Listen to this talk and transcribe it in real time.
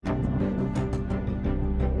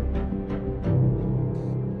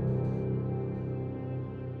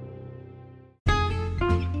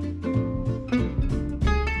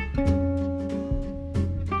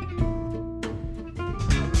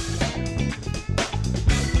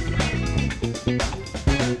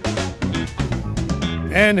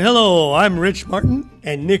And hello, I'm Rich Martin.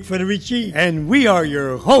 And Nick Federici. And we are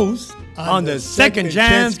your hosts on the Second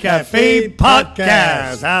Chance Cafe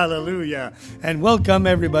podcast. Hallelujah. And welcome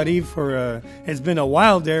everybody for, it's been a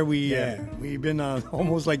while there. We've been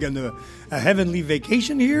almost like on a heavenly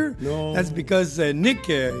vacation here. No. That's because Nick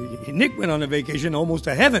went on a vacation almost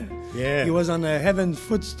to heaven. Yeah. He was on the heaven's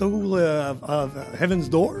footstool of heaven's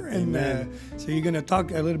door. And so you're going to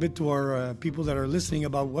talk a little bit to our people that are listening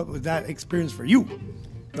about what was that experience for you.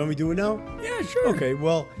 Want me to do it now? Yeah, sure. Okay,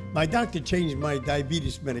 well, my doctor changed my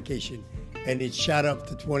diabetes medication, and it shot up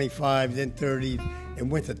to 25, then 30, and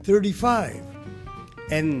went to 35.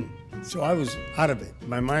 And so I was out of it.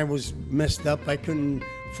 My mind was messed up. I couldn't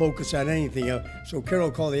focus on anything. So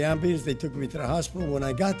Carol called the ambulance. They took me to the hospital. When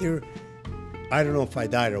I got there, I don't know if I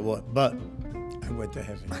died or what, but I went to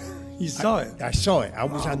heaven. You saw it? I saw it. I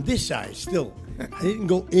was on this side still. I didn't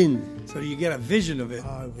go in. So you get a vision of it.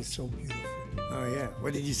 Oh, it was so beautiful. Oh, yeah.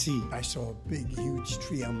 What did you see? I saw a big, huge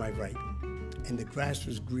tree on my right, and the grass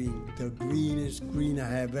was green, the greenest green I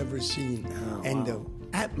have ever seen. Oh, and wow.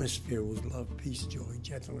 The atmosphere was love, peace, joy,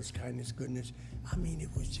 gentleness, kindness, goodness. I mean, it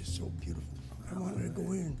was just so beautiful. I wanted to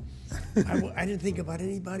go in. I didn't think about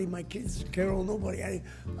anybody, my kids, Carol, nobody. I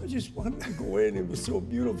just wanted to go in. It was so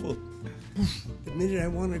beautiful. The minute I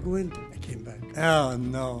wanted to go in, I came back. Oh,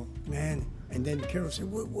 no. Man. And then Carol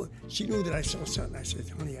said, what? She knew that I saw something. I said,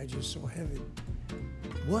 honey, I just saw heaven.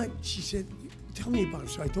 What? She said, tell me about it.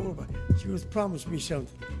 So I told her about it. She goes, promise me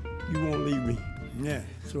something. You won't leave me. Yeah.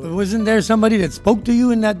 So, but wasn't there somebody that spoke to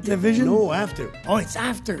you in that vision? No, after. Oh, it's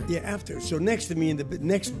after. Yeah, after. So next to me in the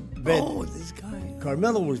next bed. Oh, this guy.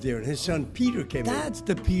 Carmelo was there, and his son Peter came in. That's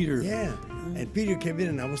the Peter. Yeah. And Peter came in,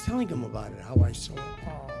 and I was telling him about it, how I saw it.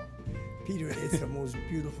 Oh, Peter, it's the most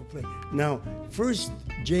beautiful place. Now, 1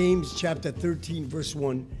 James chapter 13, verse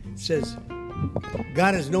 1 says,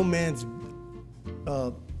 God is no man's,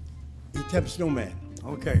 he tempts no man.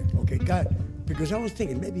 Okay. Okay, God, because I was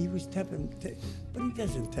thinking maybe he was tempting, but he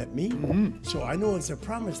doesn't tempt me. Mm-hmm. So I know it's a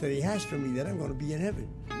promise that he has for me that I'm going to be in heaven.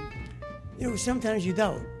 You know, sometimes you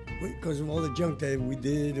doubt because of all the junk that we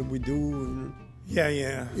did and we do. And,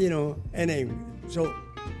 yeah. You know, and anyway, so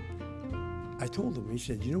I told him, he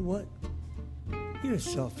said, you know what? You're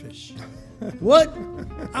selfish. What?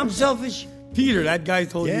 I'm selfish? Peter, that guy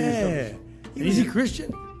told you. Yeah. Is he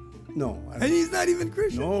Christian? No. And he's not even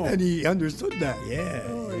Christian. No. And he understood that. Yeah.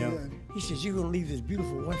 Oh, you know, he says, you're going to leave this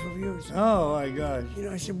beautiful wife of yours. Oh, my gosh. You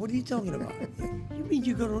know, I said, what are you talking about? You mean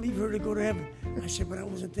you're going to leave her to go to heaven? I said, but I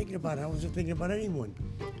wasn't thinking about it. I wasn't thinking about anyone.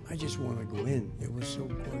 I just want to go in. It was so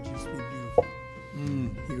gorgeously beautiful.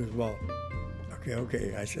 He goes, well,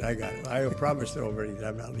 okay. I said, I got it. I promised her already that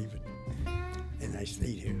I'm not leaving. And I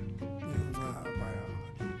stayed here. You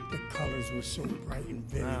know, the colors were so bright and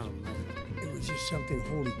vivid. Wow. It was just something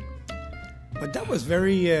holy. But that was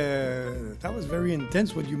very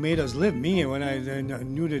intense what you made us live. Me, when I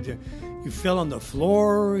knew that you fell on the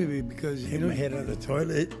floor because hit my head on the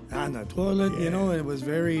toilet. On the toilet, yeah. You know, it was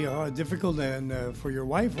very difficult, and for your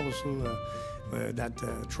wife also. That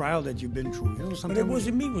trial that you've been through, you know, but it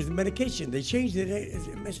wasn't me; it was the medication. They changed it.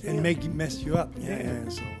 It messed me up. Messed you up. Yeah.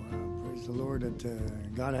 So praise the Lord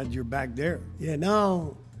that God had your back there. Yeah.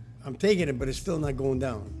 Now I'm taking it, but it's still not going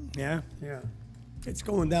down. Yeah. It's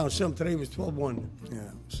going down. Some today was 12-1. Yeah.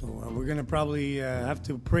 So we're gonna probably have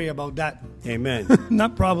to pray about that. Amen.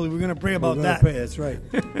 Not probably. We're gonna pray about that. Pray, that's right.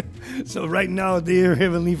 So right now, dear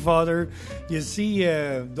Heavenly Father, you see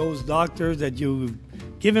those doctors that you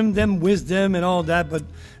give them wisdom and all that, but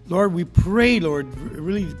Lord, we pray, Lord,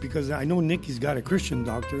 really, because I know Nick, he's got a Christian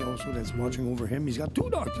doctor also that's watching over him. He's got 2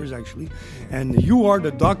 doctors, actually, and you are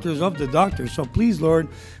the doctors of the doctors. So please, Lord,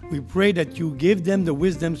 we pray that you give them the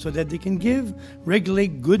wisdom so that they can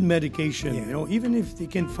regulate good medication, you know, even if they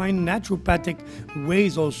can find naturopathic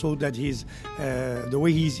ways also that he's, the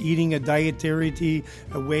way he's eating a dietary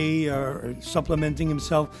way, supplementing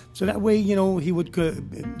himself. So that way, you know, you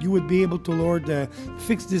would be able to, Lord,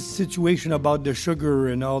 fix this situation about the sugar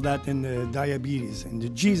and all that and the diabetes.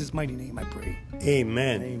 In Jesus' mighty name, I pray.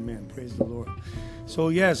 Amen. Amen. Praise the Lord. So,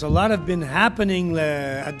 yes, a lot have been happening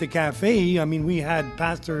at the cafe. I mean, we had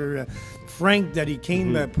Pastor Frank that he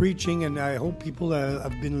came preaching, and I hope people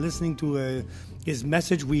have been listening to his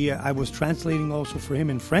message. I was translating also for him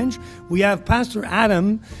in French. We have Pastor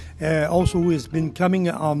Adam also who has been coming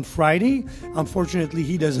on Friday. Unfortunately,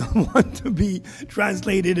 he doesn't want to be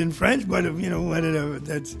translated in French, but you know,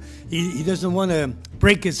 he doesn't want to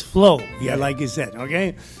break his flow. Yeah, like he said.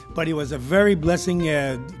 Okay, but it was a very blessing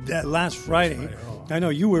that last Friday. I know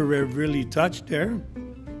you were really touched there,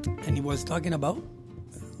 and he was talking about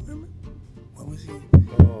what was he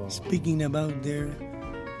speaking about there?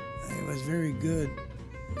 It was very good.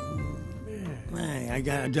 Man, I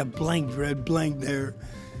got a red blank there.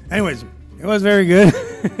 Anyways, it was very good.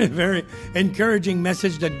 Very encouraging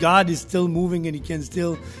message that God is still moving and He can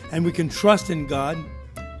still, and we can trust in God.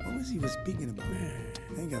 What was he speaking about?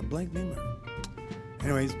 I got a blank memory.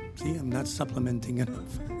 Anyways, see, I'm not supplementing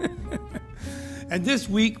enough. And this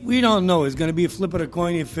week, we don't know. It's going to be a flip of the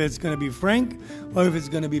coin if it's going to be Frank or if it's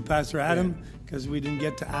going to be Pastor Adam, because we didn't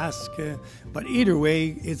get to ask. But either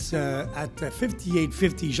way, it's at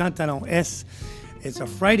 5850 Jean Talon S. It's a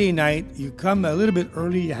Friday night. You come a little bit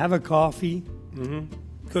early, you have a coffee.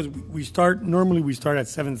 Because normally we start at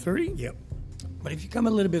 7:30. Yep. But if you come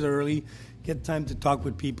a little bit early, get time to talk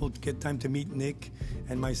with people, get time to meet Nick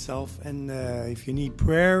and myself. And if you need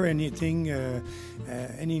prayer, anything,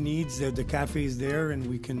 any needs, the cafe is there, and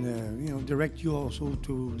we can, direct you also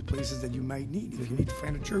to the places that you might need. If you need to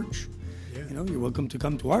find a church, you're welcome to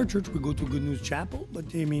come to our church. We go to Good News Chapel. But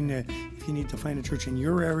I mean, if you need to find a church in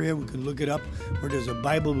your area, we can look it up where there's a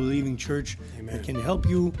Bible-believing church that can help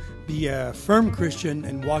you be a firm Christian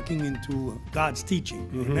and walking into God's teaching.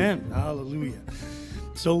 Amen. Hallelujah.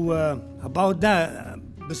 So about that,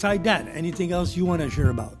 beside that, anything else you want to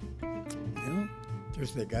share about?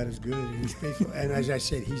 Just that God is good and He's faithful. And as I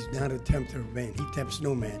said, He's not a tempter of man. He tempts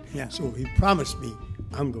no man. Yeah. So He promised me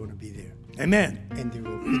I'm going to be there. Amen. And there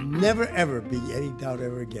will never, ever be any doubt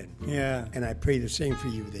ever again. Yeah. And I pray the same for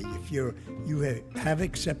you, that if you have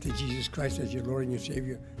accepted Jesus Christ as your Lord and your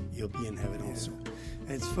Savior, you'll be in heaven also.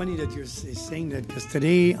 It's funny that you're saying that, because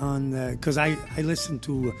today because I listen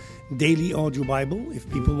to Daily Audio Bible. If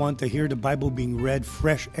people want to hear the Bible being read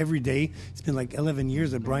fresh every day, it's been like 11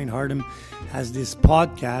 years that Brian Hardin has this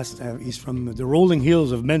podcast. He's from the rolling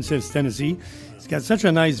hills of Memphis, Tennessee. He's got such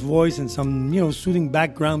a nice voice and some soothing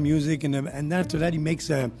background music, and after that he makes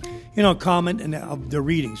a comment of the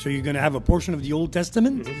reading. So you're going to have a portion of the Old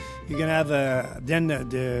Testament. You're going to have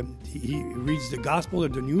he reads the Gospel or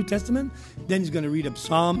the New Testament. Then he's going to read a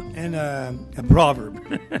Psalm and a proverb.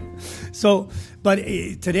 So, but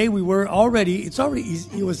today we were already.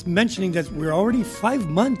 He was mentioning that we're already 5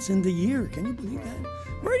 months in the year. Can you believe that?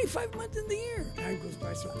 We're already 5 months in the year. Time goes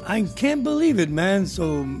by so fast. I can't believe it, man.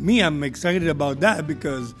 So I'm excited about that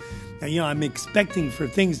because, I'm expecting for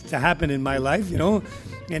things to happen in my life,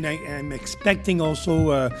 and I'm expecting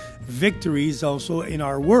also victories also in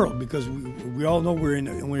our world, because we all know we're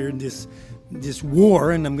in this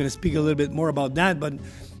war, and I'm going to speak a little bit more about that. But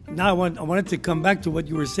now I wanted to come back to what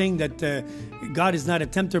you were saying, that God is not a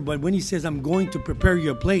tempter, but when He says, "I'm going to prepare you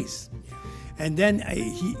a place." And then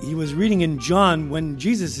he was reading in John when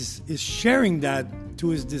Jesus is sharing that to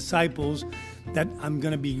His disciples, that I'm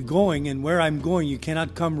going to be going, and where I'm going, you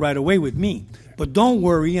cannot come right away with me. But don't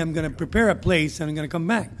worry, I'm going to prepare a place and I'm going to come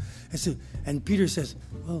back. And Peter says,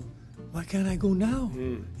 well, why can't I go now?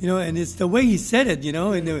 And it's the way he said it,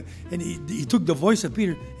 and he took the voice of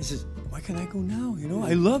Peter and says, why can't I go now?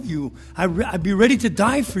 I love you. I'd be ready to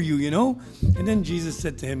die for you, And then Jesus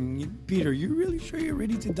said to him, Peter, you really sure you're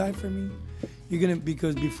ready to die for me?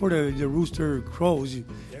 Because before the rooster crows,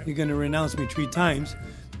 you're going to renounce me 3 times.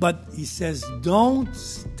 But he says, don't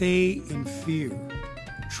stay in fear.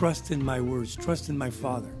 Trust in my words. Trust in my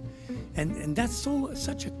Father. And that's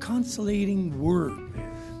such a consolating word.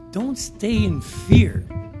 Don't stay in fear.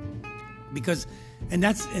 Because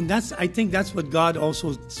I think that's what God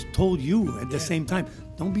also told you at the same time.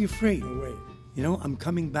 Don't be afraid. No way. I'm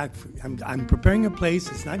coming back. I'm preparing a place.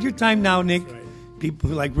 It's not your time now, Nick. Right.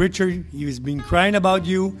 People like Richard, he's been crying about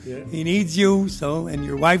you. Yeah. He needs you. And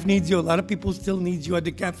your wife needs you. A lot of people still need you at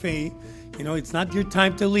the cafe. It's not your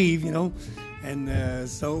time to leave. And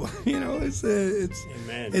it's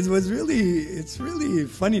Amen. It's really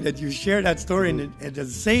funny that you share that story. And at the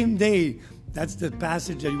same day, that's the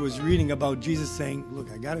passage that he was reading about Jesus saying,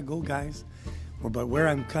 look, I got to go, guys. But where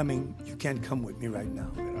I'm coming, you can't come with me right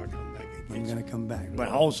now. But I'll come back again. I'm going to come back. But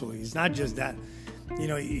also, he's not just that.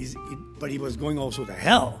 But he was going also to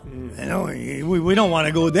hell. We don't want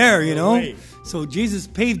to go there, No So Jesus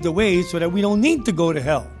paved the way so that we don't need to go to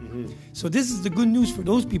hell. So this is the good news for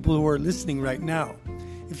those people who are listening right now.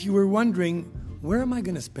 If you were wondering, where am I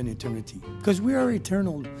going to spend eternity? Because we are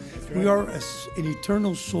eternal. Right. We are an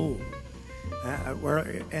eternal soul.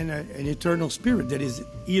 And an eternal spirit that is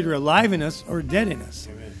either alive in us or dead in us.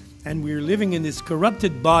 Amen. And we're living in this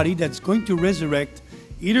corrupted body that's going to resurrect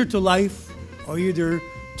either to life or either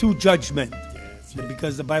to judgment. Yes.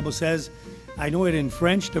 Because the Bible says, I know it in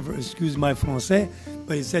French, excuse my français,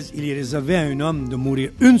 but it says, il est réservé à un homme de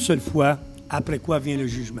mourir une seule fois, après quoi vient le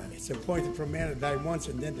jugement. It's appointed for man to die once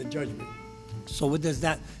and then the judgment. So what does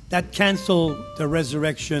that cancel the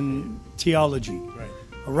resurrection theology?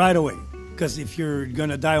 Right away. Because if you're going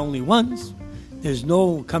to die only once, There's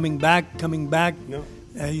no coming back. No.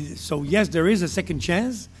 So yes, there is a second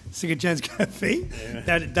chance cafe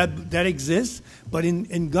that exists. But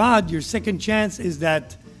in God, your second chance is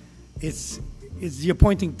that it's the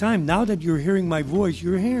appointing time. Now that you're hearing my voice,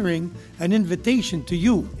 you're hearing an invitation to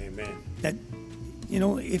you. Amen. That,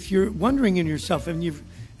 if you're wondering in yourself and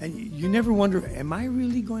you never wonder, am I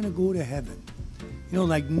really going to go to heaven?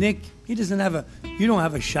 Like Nick, you don't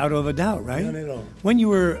have a shadow of a doubt, right? None at all. When you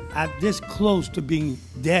were at this close to being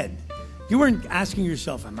dead, you weren't asking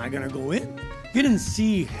yourself, am I going to go in? You didn't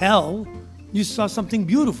see hell. You saw something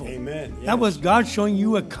beautiful. Amen. Yes. That was God showing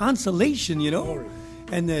you a consolation, Glory.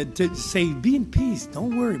 And to say, be in peace.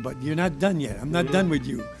 Don't worry, but you're not done yet. I'm not done with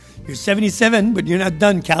you. You're 77, but you're not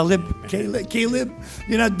done, Caleb.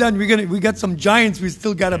 You're not done. We got some giants we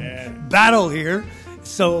still got to battle here.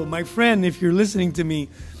 So, my friend, if you're listening to me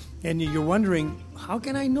and you're wondering, how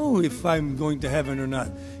can I know if I'm going to heaven or not?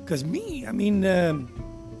 Because I've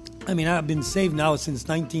been saved now since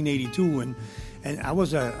 1982, and I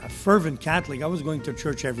was a fervent Catholic. I was going to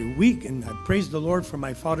church every week, and I praise the Lord for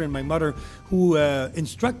my father and my mother who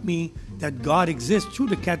instruct me that God exists through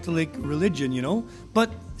the Catholic religion, But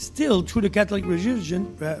still, through the Catholic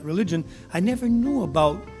religion, I never knew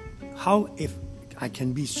about how, if I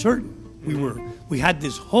can be certain, we had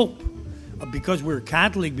this hope because we're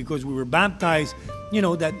Catholic, because we were baptized, we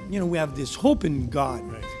have this hope in God.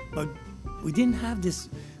 Right. But we didn't have this.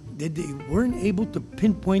 They weren't able to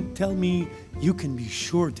tell me, you can be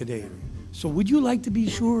sure today. So would you like to be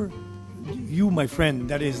sure? You, my friend,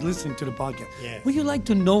 that is listening to the podcast. Yes. Would you like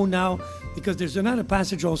to know now? Because there's another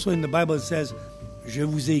passage also in the Bible that says, Je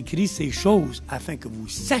vous ai écrit ces choses afin que vous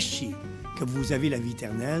sachiez que vous avez la vie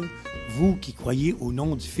éternelle, vous qui croyez au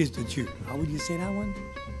nom du Fils de Dieu. How would you say that one?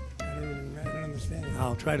 I don't understand it.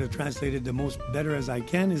 I'll try to translate it the most better as I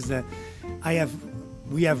can. Is that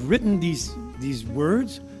we have written these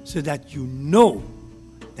words so that you know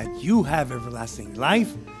that you have everlasting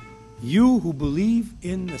life, you who believe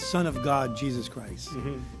in the Son of God, Jesus Christ.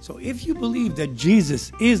 Mm-hmm. So if you believe that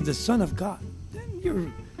Jesus is the Son of God, then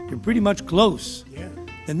you're pretty much close. Yeah.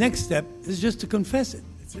 The next step is just to confess it.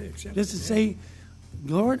 That's it. Accept Just to say,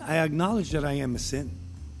 Lord, I acknowledge that I am a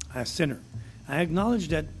sinner. I acknowledge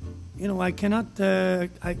that, I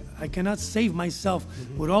cannot save myself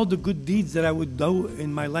with all the good deeds that I would do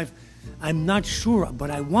in my life. I'm not sure,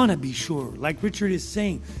 but I want to be sure. Like Richard is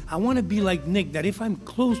saying, I want to be like Nick, that if I'm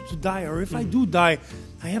close to die or if I do die,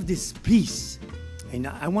 I have this peace. And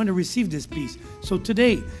I want to receive this peace. So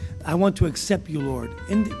today, I want to accept you, Lord.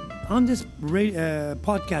 And on this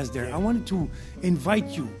podcast there, I wanted to invite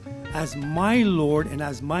you as my Lord and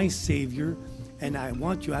as my Savior. And I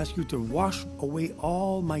want to ask you to wash away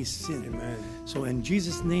all my sin. Amen. So in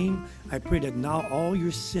Jesus' name, I pray that now all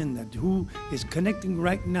your sin, that who is connecting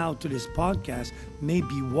right now to this podcast, may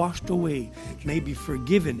be washed away, may be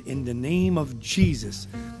forgiven in the name of Jesus.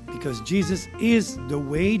 Because Jesus is the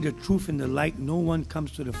way, the truth, and the light. No one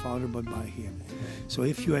comes to the Father but by Him. So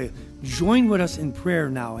if you join with us in prayer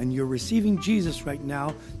now and you're receiving Jesus right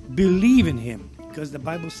now, believe in Him. Because the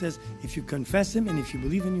Bible says if you confess Him and if you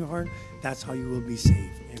believe in your heart, that's how you will be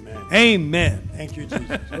saved. Amen. Amen. Thank you,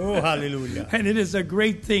 Jesus. Oh, hallelujah. And it is a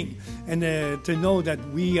great thing and to know that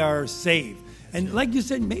we are saved. And like you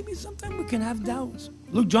said, maybe sometimes we can have doubts.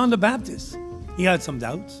 Look, John the Baptist, he had some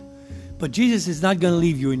doubts. But Jesus is not going to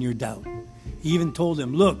leave you in your doubt. He even told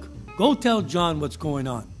him, look, go tell John what's going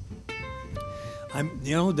on.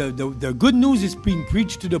 The good news is being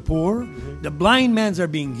preached to the poor. Mm-hmm. The blind men are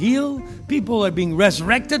being healed. People are being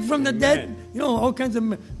resurrected from the dead. All kinds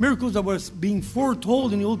of miracles that was being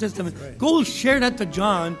foretold in the Old Testament. Right. Go share that to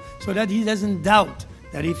John so that he doesn't doubt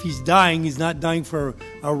that if he's dying, he's not dying for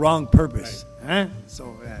a wrong purpose. Right. Huh?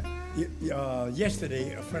 So,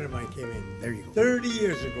 yesterday, a friend of mine came in. There you go. 30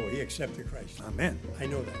 years ago, he accepted Christ. Amen. I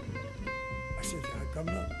know that. I said, how come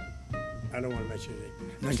not? I don't want to mention his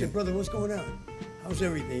name. I Okay. said, brother, what's going on? How's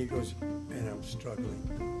everything? He goes, man, I'm struggling.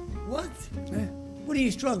 What? Yeah. What are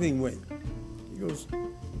you struggling with? He goes,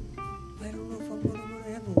 I don't know if I'm going to go to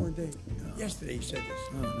heaven one day. Yesterday he said this.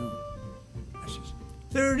 Oh, no. I says,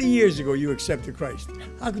 30 years ago you accepted Christ.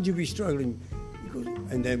 How could you be struggling? He goes,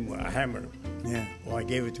 and then I hammered him. Yeah. Well, I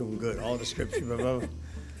gave it to him good, all the scripture, blah, blah, blah.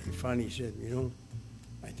 And finally he said,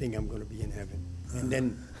 I think I'm going to be in heaven. And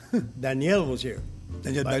then Daniel was here.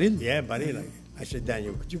 Daniel Baril? Yeah, Baril. I said,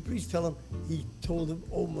 Daniel, could you please tell him? He told him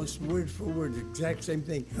almost word for word the exact same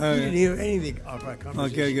thing. He didn't hear anything of our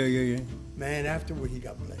conversation. Okay. Man, afterward he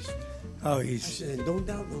got blessed. Oh, I said, don't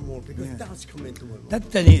doubt no more because doubts come into him. That's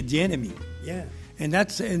the enemy. Yeah. And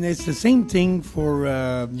it's the same thing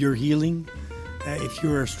for your healing. If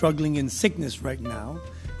you're struggling in sickness right now,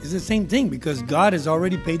 It's the same thing because God has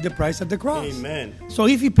already paid the price at the cross. Amen. So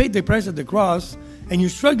if He paid the price at the cross, and you're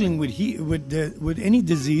struggling with any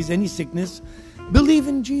disease, any sickness, believe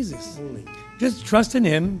in Jesus. Only. Just trust in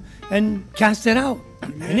Him and cast it out.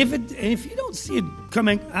 And if you don't see it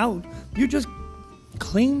coming out, you just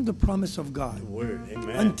claim the promise of God. The word.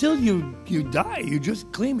 Amen. Until you die, you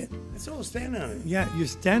just claim it. That's all. Stand on it. Yeah, you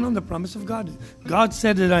stand on the promise of God. God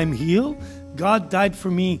said that I'm healed. God died for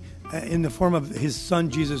me in the form of His Son,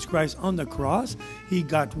 Jesus Christ, on the cross. He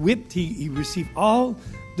got whipped. He received all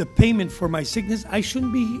the payment for my sickness. I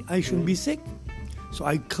shouldn't be sick. So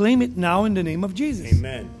I claim it now in the name of Jesus.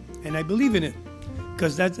 Amen. And I believe in it.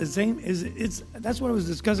 Because that's the same. That's what I was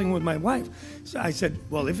discussing with my wife. So I said,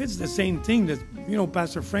 well, if it's the same thing that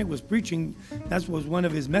Pastor Frank was preaching, that was one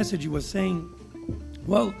of his messages. He was saying,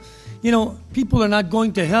 well, people are not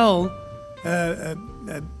going to hell.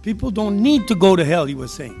 People don't need to go to hell. He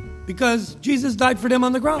was saying because Jesus died for them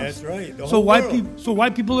on the cross. That's right. So why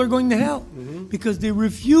people are going to hell? Mm-hmm. Because they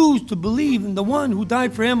refuse to believe in the one who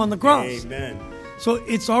died for him on the cross. Amen. So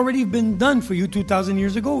it's already been done for you 2,000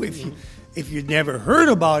 years ago. If you'd never heard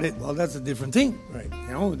about it, well, that's a different thing. Right.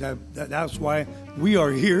 That's why we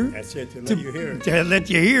are here. That's it, to let you hear it. To let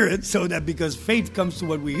you hear it, so that because faith comes to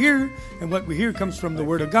what we hear, and what we hear comes from the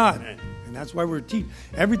Word of God. Right. And that's why we're teaching.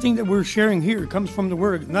 Everything that we're sharing here comes from the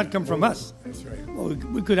Word, not come from us. That's right. Well,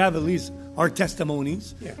 we could have at least our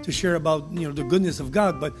testimonies to share about the goodness of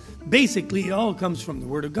God, but basically it all comes from the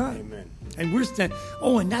Word of God. Amen. And we're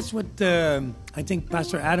and that's what I think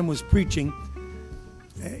Pastor Adam was preaching.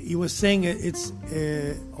 He was saying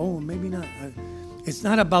maybe not. It's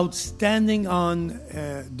not about standing on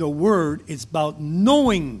the Word. It's about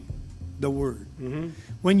knowing the Word. Mm-hmm.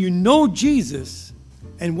 When you know Jesus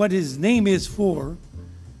and what His name is for,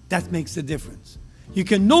 that makes the difference. You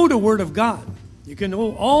can know the Word of God. You can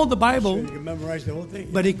know all the Bible. Sure, you can memorize the whole thing.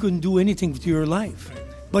 But it couldn't do anything to your life. Right.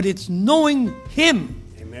 But it's knowing Him.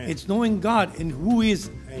 Amen. It's knowing God and who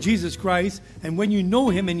is Jesus Christ. And when you know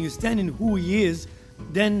Him and you stand in who He is,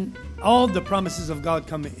 then all the promises of God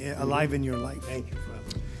come alive in your life. Thank you,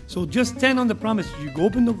 Father. So just stand on the promise. You go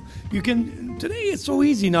today it's so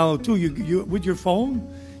easy now too. You with your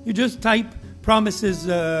phone, you just type promises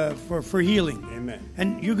for healing. Amen.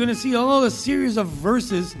 And you're going to see all a series of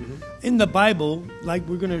verses in the Bible, like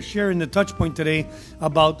we're going to share in the touch point today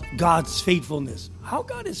about God's faithfulness. How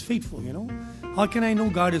God is faithful, How can I know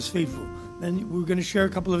God is faithful? And we're going to share a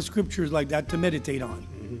couple of scriptures like that to meditate on.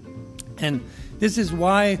 And this is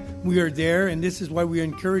why we are there, and this is why we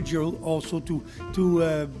encourage you also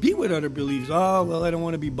to be with other believers. Oh, well, I don't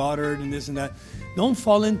want to be bothered and this and that. Don't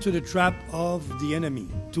fall into the trap of the enemy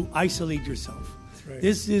to isolate yourself. That's right.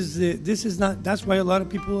 This is not. That's why a lot of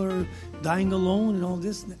people are dying alone and all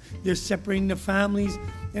this. They're separating the families.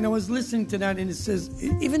 And I was listening to that, and it says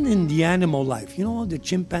even in the animal life, the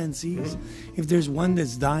chimpanzees. If there's one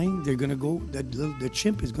that's dying, they're gonna go. The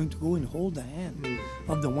chimp is going to go and hold the hand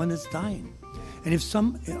of the one that's dying. And if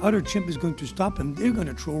some other chimp is going to stop him, they're going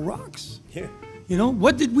to throw rocks. Yeah.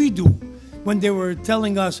 What did we do when they were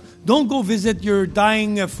telling us, don't go visit your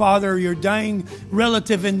dying father, your dying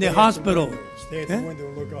relative in the hospital? Stay at the window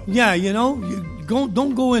and look up. Yeah,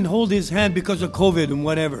 don't go and hold his hand because of COVID and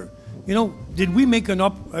whatever. Did we make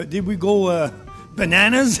did we go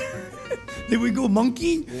bananas? Did we go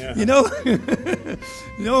monkey? Yeah.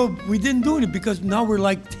 No, we didn't do it because now we're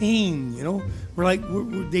like tame, We're like,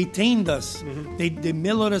 they tamed us. Mm-hmm. They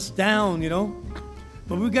mellowed us down,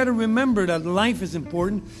 But we got to remember that life is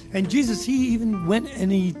important. And Jesus, He even went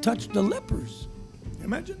and He touched the lepers.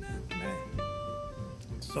 Imagine that. Man.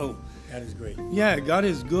 So God is great. Yeah, God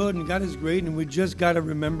is good and God is great. And we just got to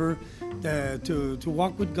remember to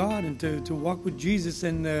walk with God and to walk with Jesus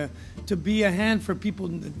and to be a hand for people.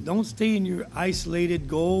 Don't stay in your isolated.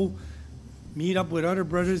 Go meet up with other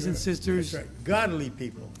brothers and sisters. That's right. Godly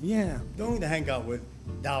people. Yeah. Don't hang out with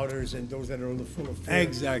doubters and those that are full of fear.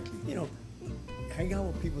 Exactly. Hang out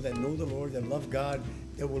with people that know the Lord, that love God,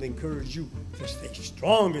 that will encourage you to stay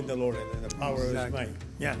strong in the Lord and in the power of His might.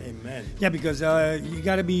 Yeah. Amen. Yeah, because you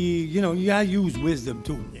got to be, you got to use wisdom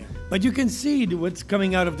too. Yeah. But you can see what's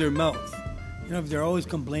coming out of their mouth. If they're always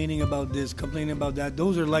complaining about this, complaining about that,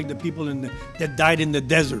 those are like the people that died in the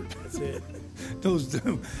desert. That's it.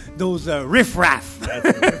 those riffraff.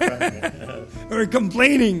 That's riffraff. Are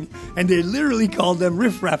complaining, and they literally call them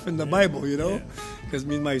riffraff in the Bible, Because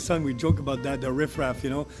me and my son, we joke about that, the riffraff,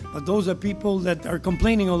 But those are people that are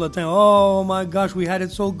complaining all the time. Oh my gosh, we had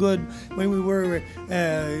it so good when we were,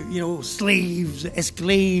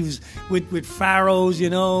 esclaves with pharaohs,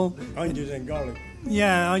 Onions and garlic.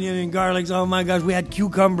 Yeah, onion and garlic. Oh my gosh, we had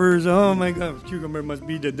cucumbers. Oh my gosh, cucumber must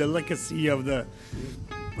be the delicacy of the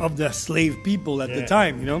of the slave people at the Yeah.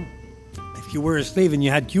 time, you know. If you were a slave and you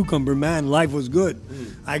had cucumber, man, life was good,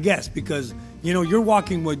 I guess, because you know you're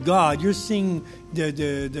walking with God. You're seeing la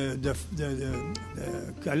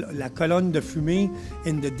colonne de fumée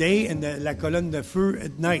in the day and la colonne de feu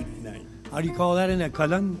at night. Night. How do you call that in a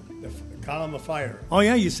colonne? The column of fire. Oh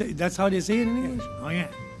yeah, you say that's how they say it in English. Oh yeah.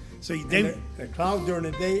 So they The cloud during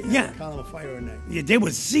the day and Yeah. the column of fire at night. yeah, they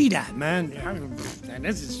would see that, man. And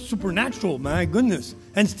this is supernatural, my goodness.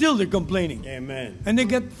 And still they're complaining. Amen. And they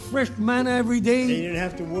get fresh manna every They day. didn't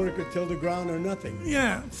have to work until the ground or nothing.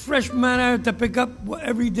 Yeah, fresh manna to pick up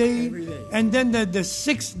every day. Every day. And then the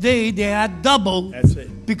sixth day they had double. That's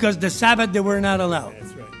it. Because the Sabbath they were not allowed.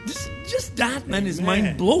 That's right. Just that, man, is Amen.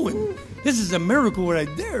 mind blowing. This is a miracle right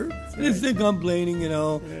there. They're complaining, you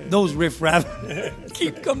know. Those riffraff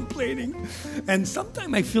keep complaining. And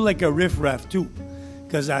sometimes I feel like a riffraff too.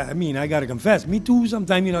 Because I mean, I gotta confess, me too.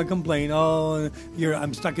 Sometimes, you know, I complain. Oh,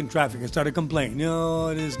 I'm stuck in traffic. I started complaining. You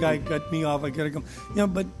know, this guy cut me off. I gotta come. You know,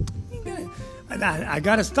 but I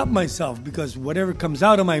gotta stop myself because whatever comes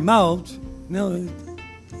out of my mouth, you know,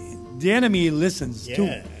 the enemy listens too.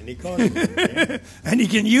 Yeah, and he called it. Yeah. And he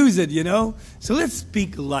can use it, you know. So let's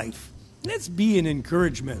speak life. Let's be an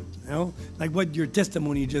encouragement, you know, like what your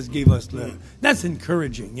testimony just gave us. That's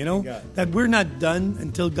encouraging, you know, God. that we're not done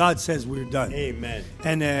until God says we're done. Amen.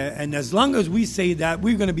 And as long as we say that,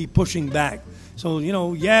 we're going to be pushing back. So, you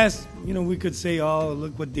know, yes, you know, we could say, oh,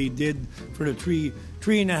 look what they did for the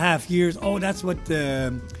 3.5 years. Oh, that's what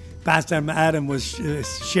Pastor Adam was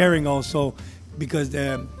sharing also. Because,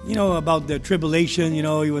 you know, about the tribulation, you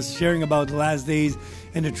know, he was sharing about the last days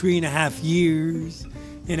and the 3.5 years,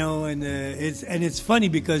 you know, and it's funny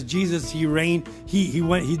because Jesus, he reigned,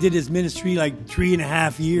 he did his ministry like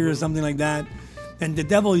 3.5 years or something like that. And the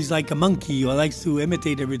devil is like a monkey who likes to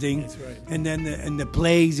imitate everything. That's right. And then the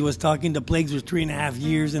plagues, he was talking, the plagues was 3.5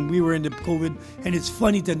 years, and we were in the COVID. And it's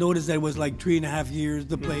funny to notice that it was like 3.5 years,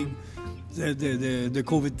 the plague, the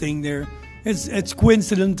COVID thing there. It's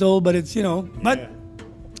coincidental, but it's, you know, but Yeah.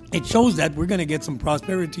 it shows that we're going to get some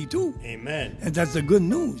prosperity too. Amen. And that's the good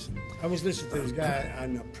news. I was listening to this guy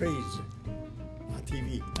on Praise on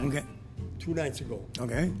TV Okay. 2 nights ago.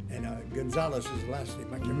 Okay. And Gonzalez is his last name.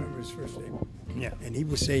 I can't remember his first name. Yeah. And he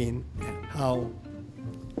was saying how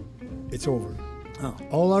it's over. Oh,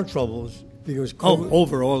 All our troubles, because oh COVID,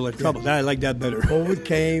 overall, the trouble. I like that better. COVID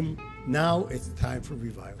came. Now it's time for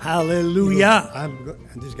revival. Hallelujah.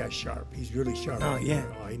 And this guy's sharp. He's really sharp. Oh, yeah.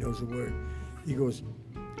 Oh, he knows the word. He goes,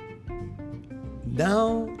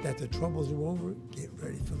 now that the troubles are over, get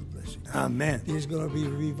ready for the blessing. Amen. There's going to be a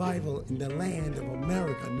revival in the land of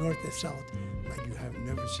America, north and south, like you have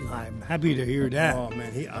never seen. I'm happy to hear that. Oh,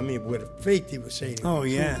 man. With faith, he was saying it. Oh,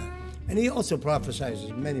 yeah. And he also prophesies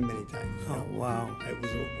many, many times. Oh, wow. It was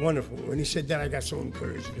wonderful. When he said that, I got so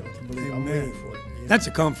encouraged, to believe. I'm Amen. waiting for it. you know? That's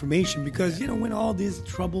a confirmation because, you know, when all this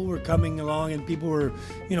trouble were coming along and people were,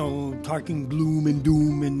 you know, talking gloom and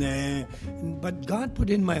doom but God put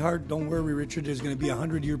in my heart, don't worry, Richard, there's going to be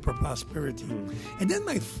 100-year prosperity. And then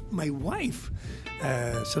my wife,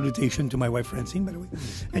 salutation to my wife Francine, by the way,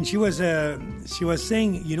 and she was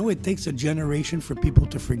saying, you know, it takes a generation for people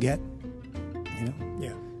to forget, you know.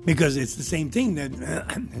 Yeah. Because it's the same thing that,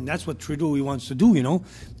 and that's what Trudeau he wants to do, you know.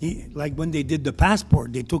 Like when they did the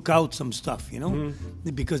passport, they took out some stuff, you know,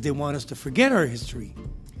 because they want us to forget our history,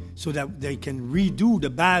 so that they can redo the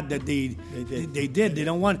bad that they did. They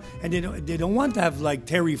don't want, and they don't want to have like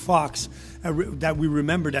Terry Fox, that we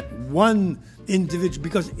remember that one individual.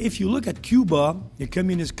 Because if you look at Cuba, a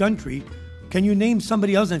communist country, can you name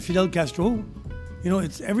somebody else than Fidel Castro? You know,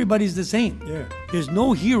 everybody's the same. Yeah. There's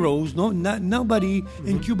no heroes, nobody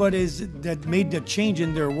in Cuba that made the change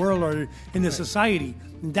in their world or in the society.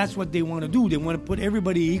 And that's what they want to do. They want to put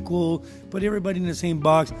everybody equal, put everybody in the same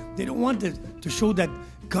box. They don't want to show that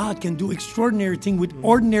God can do extraordinary things with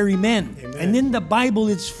ordinary men. Amen. And in the Bible,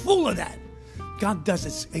 it's full of that. God does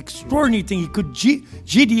this extraordinary thing. He could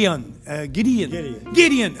Gideon,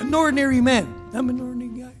 an ordinary man. I'm an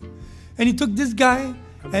ordinary guy, and he took this guy.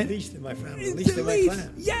 I'm the least in my family, least in my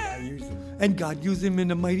clan. Yeah. I use them. And God used him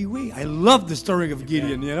in a mighty way. I love the story of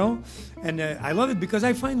Gideon, you know. And I love it because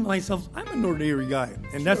I find myself, I'm an ordinary guy.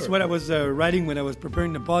 And that's what I was writing when I was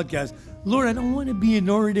preparing the podcast. Lord, I don't want to be an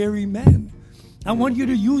ordinary man. I want you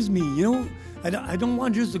to use me, you know. I don't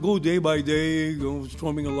want just to go day by day,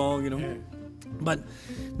 storming along, you know. Yeah. But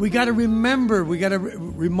we got to remember, we got to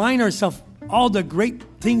remind ourselves all the great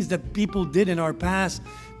things that people did in our past,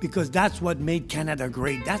 because that's what made Canada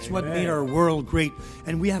great. That's what Amen. made our world great.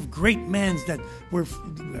 And we have great men that were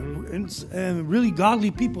really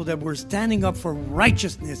godly people that were standing up for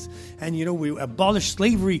righteousness. And, we abolished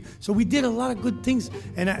slavery. So we did a lot of good things.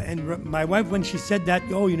 And my wife, when she said that,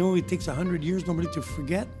 it takes 100 years normally to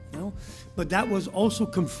forget, But that was also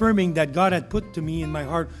confirming that God had put to me in my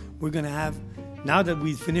heart, we're going to have, now that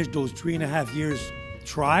we've finished those 3.5 years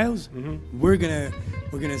trials, we're gonna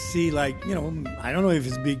see, like, I don't know if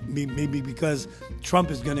it's maybe because Trump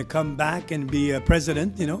is gonna come back and be a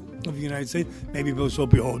president, of the United States. Maybe people will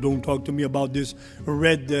be, don't talk to me about this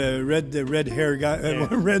red hair guy,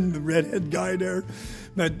 redhead guy there.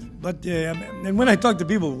 But and when I talk to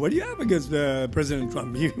people, what do you have against President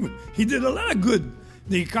Trump? He did a lot of good.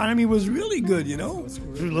 The economy was really good,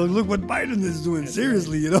 Look what Biden is doing.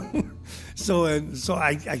 Seriously, So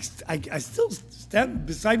I still stand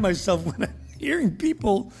beside myself when I'm hearing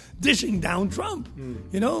people dishing down Trump,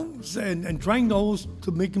 and trying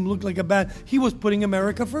to make him look like a bad. He was putting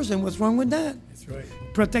America first, and what's wrong with that? That's right.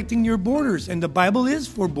 Protecting your borders, and the Bible is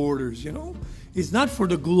for borders. It's not for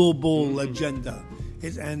the global agenda.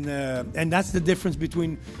 And that's the difference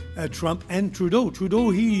between Trump and Trudeau. Trudeau,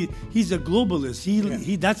 he's a globalist.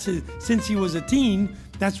 Since he was a teen,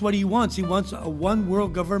 that's what he wants. He wants a one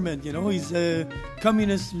world government. He's a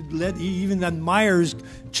communist led. He even admires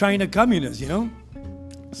China communists.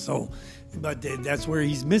 So. But that's where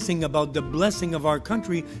he's missing about the blessing of our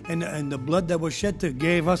country and the blood that was shed to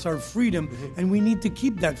give us our freedom, and we need to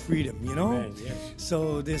keep that freedom, Right, yes.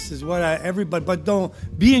 So this is what everybody. But don't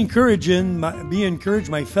be encouraging. Be encouraged,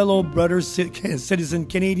 my fellow brothers, citizen,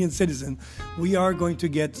 Canadian citizen. We are going to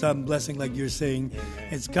get some blessing, like you're saying. Amen.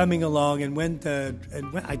 It's coming along, and when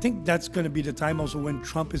I think that's going to be the time also when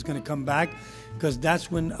Trump is going to come back, because that's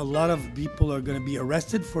when a lot of people are going to be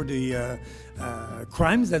arrested for the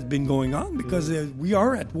crimes that's been going on, because we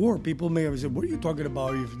are at war. People may have said, what are you talking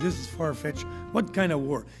about? If this is far-fetched, what kind of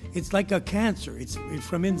war? It's like a cancer. It's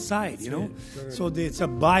from inside, So it's a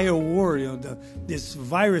bio war. This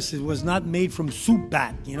virus, it was not made from soup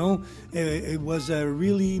bat, It was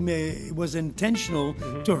it was intentional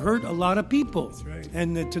to hurt a lot of people. That's right.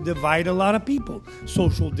 And to divide a lot of people.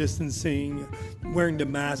 Social distancing, wearing the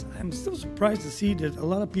mask. I'm still surprised to see that a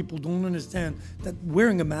lot of people don't understand that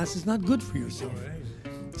wearing a mask is not good for yourself. All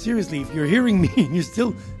right. Seriously, if you're hearing me, you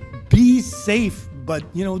still be safe, but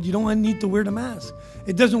you don't need to wear the mask.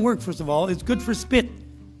 It doesn't work, first of all. It's good for spit.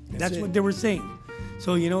 That's what they were saying.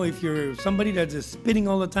 So, if you're somebody that's just spitting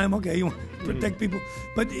all the time, okay, you want to protect people.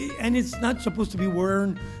 And it's not supposed to be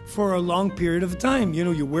worn for a long period of time.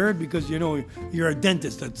 You wear it because, you're a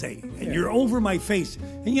dentist, let's say, and you're over my face.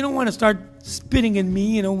 And you don't want to start spitting in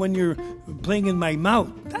me, when you're playing in my mouth.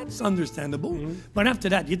 That's understandable. But after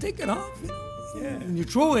that, you take it off, and you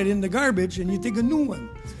throw it in the garbage and you take a new one.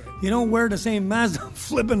 You don't wear the same mask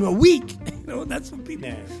flipping a week. That's what people.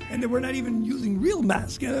 And we're not even using real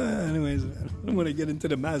masks. Anyways, I don't want to get into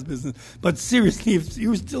the mask business. But seriously, if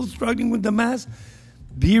you're still struggling with the mask,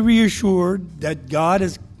 be reassured that God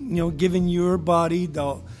has, given your body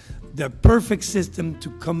the perfect system to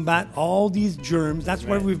combat all these germs. That's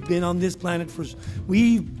why we've been on this planet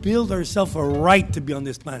we've built ourselves a right to be on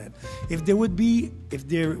this planet. If there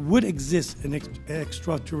would exist an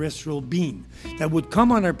extraterrestrial being that would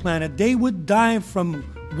come on our planet, they would die from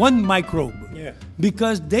one microbe. Yeah.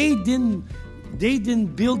 Because they didn't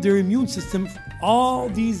build their immune system all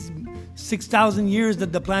these 6,000 years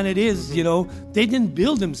that the planet is, they didn't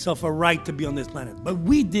build themselves a right to be on this planet. But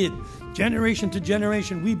we did. Generation to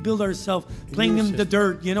generation, we build ourselves, playing in the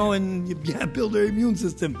dirt, and build our immune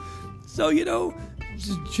system. So,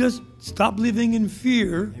 just stop living in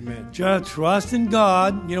fear. Amen. Just trust in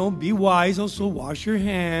God. Be wise. Also, wash your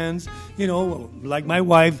hands. Like my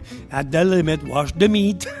wife, at the limit, wash the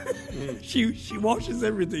meat. She washes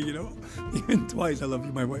everything. Even twice. I love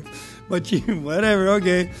you, my wife. But whatever.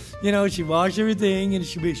 Okay. She washes everything, and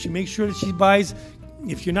she makes sure that she buys.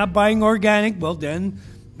 If you're not buying organic, well then.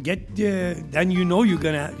 Then you're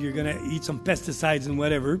gonna eat some pesticides and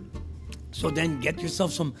whatever. So then get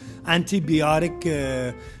yourself some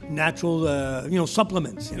antibiotic, natural,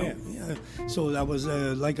 supplements. Yeah. So that was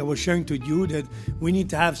like I was sharing to you that we need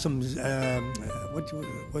to have some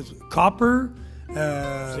copper,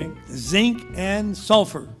 zinc, and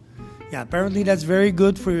sulfur. Yeah, apparently that's very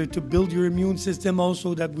good to build your immune system.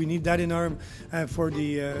 Also, that we need that in our for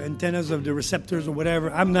the antennas of the receptors or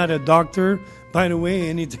whatever. I'm not a doctor, by the way,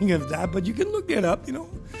 anything of that, but you can look it up.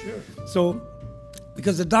 Sure. So,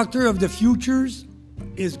 because the doctor of the futures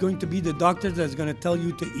is going to be the doctor that's going to tell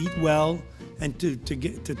you to eat well and to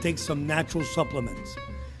take some natural supplements.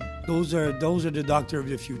 Those are the doctor of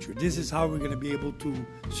the future. This is how we're going to be able to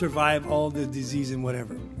survive all the disease and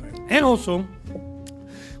whatever. And also,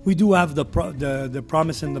 we do have the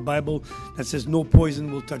promise in the Bible that says no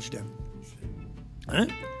poison will touch them. Huh?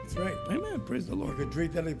 That's right. Amen. Praise the Lord. You could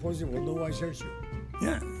drink deadly poison will no wise hurt you.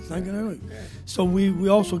 Yeah, it's not gonna hurt. So we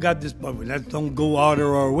also got this, but let's don't go out of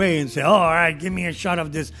our way and say, oh, all right, give me a shot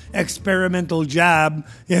of this experimental jab,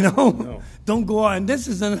 No. Don't go out. And this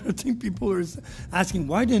is another thing people are asking,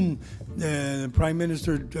 why didn't Prime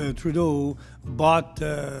Minister Trudeau bought,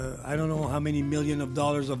 I don't know how many million of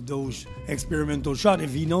dollars of those experimental shots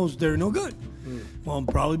if he knows they're no good? Well,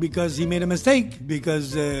 probably because he made a mistake.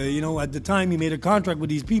 Because at the time he made a contract with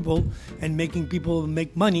these people and making people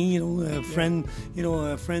make money.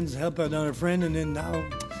 Friends help another friend, and then now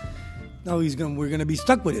we're gonna be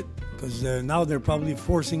stuck with it because now they're probably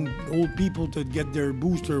forcing old people to get their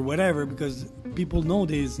booster or whatever because people know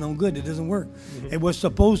that it's no good. It doesn't work. We were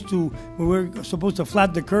supposed to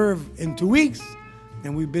flatten the curve in 2 weeks,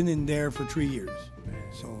 and we've been in there for 3 years.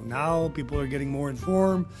 So now people are getting more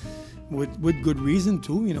informed. With good reason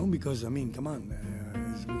too, because I mean, come on,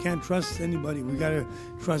 we can't trust anybody. We gotta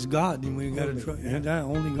trust God, and we gotta trust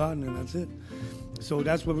only God, and that's it. So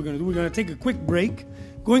that's what we're gonna do. We're gonna take a quick break,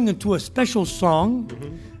 going into a special song.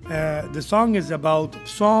 The song is about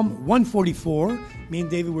Psalm 144. Me and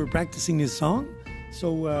David were practicing this song,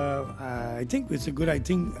 so I think it's a good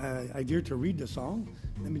idea to read the song.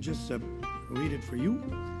 Let me just read it for you.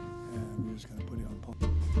 We're just gonna put it on pause.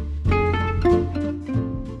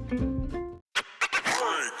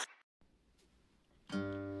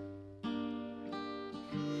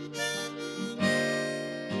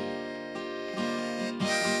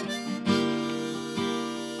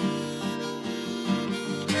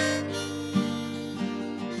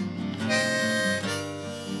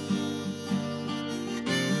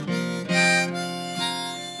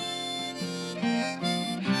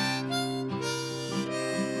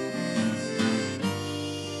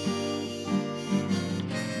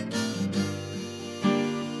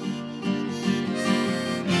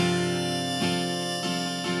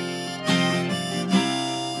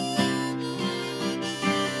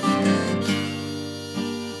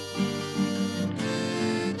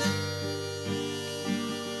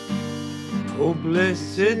 Oh,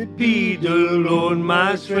 blessed be the Lord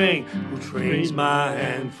my strength, who trains my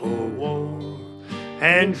hand for war,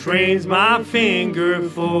 and trains my finger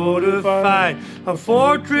for the fight. A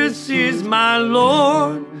fortress is my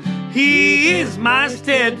Lord. He is my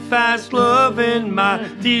steadfast love and my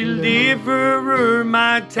deliverer,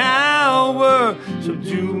 my tower. So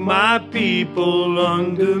do my people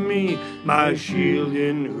under me, my shield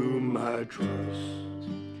in whom I trust.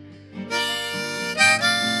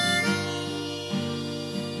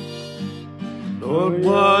 Lord,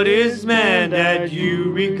 what is man that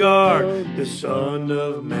you regard the Son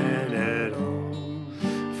of Man at all?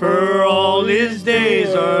 For all his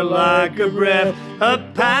days are like a breath, a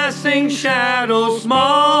passing shadow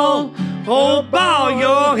small. Oh, bow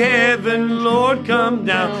your heaven, Lord, come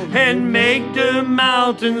down and make the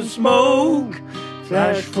mountains smoke.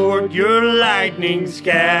 Flash forth your lightning,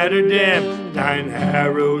 scatter them, thine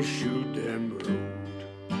arrows shoot them road.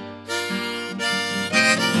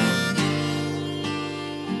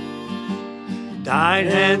 Thine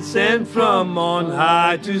hand sent from on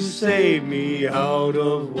high to save me out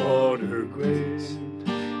of water grace,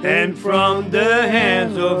 and from the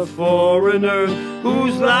hands of foreigners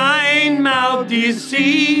whose lying mouth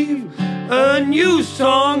deceive. A new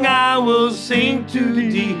song I will sing to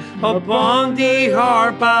thee, upon the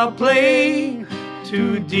harp I'll play,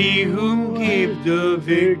 to thee whom give the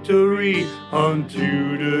victory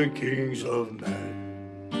unto the kings of men.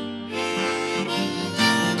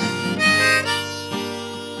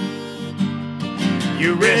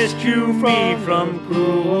 You rescue me from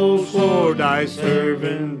cruel sword, thy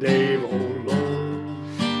servant Dave, O Lord,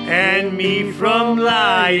 and me from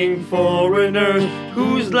lying foreigners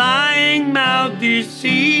whose lying mouth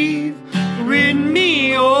deceive. Rid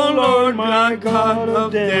me, O Lord, my God,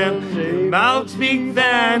 of them, their mouths speak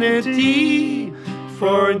vanity,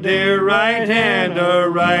 for their right hand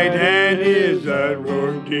is at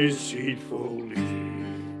work deceitfully.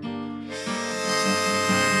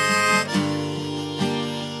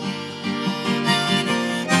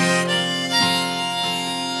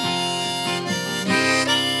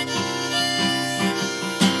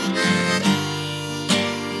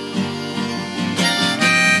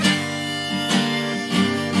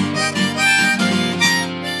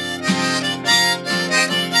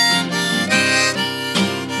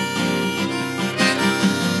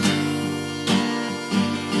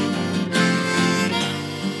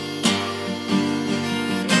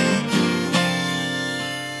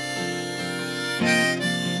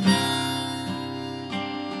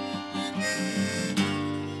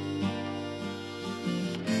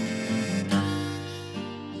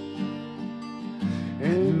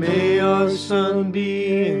 our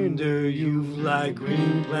sunbeam, their youth like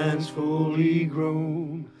green plants fully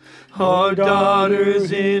grown. Our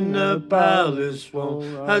daughters in the palace wall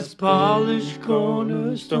as polished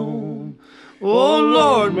cornerstone. Oh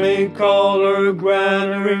Lord, make all our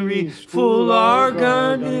granaries full our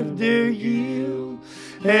garden if their yield,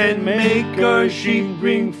 and make our sheep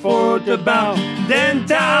bring forth about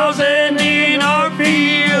 10,000 in our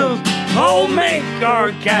fields. Oh, make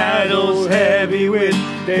our cattle heavy with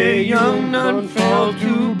their young, none fell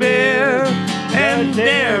to bear, and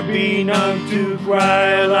there be none to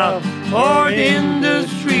cry aloud or in the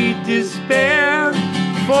street despair.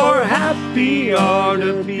 For happy are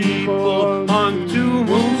the people unto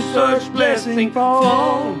whom such blessing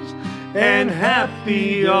falls, and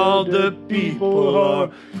happy all the people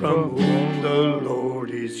are from whom the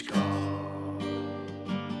Lord is God.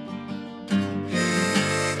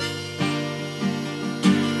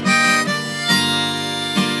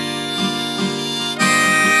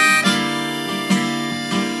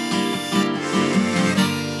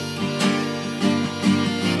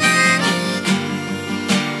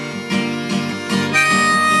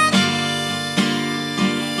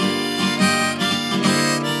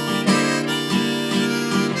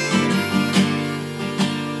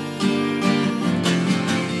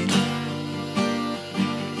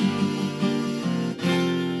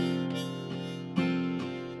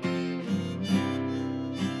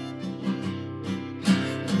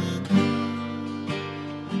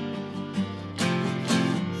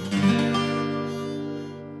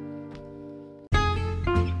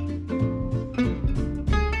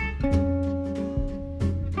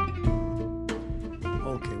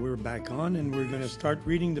 Back on, and we're going to start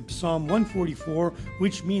reading the Psalm 144,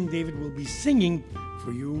 which me and David will be singing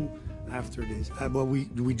for you after this. Well,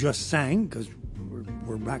 we just sang because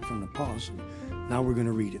we're back from the pause. Now we're going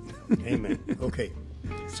to read it. Amen. Okay.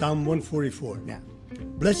 Psalm 144. Yeah.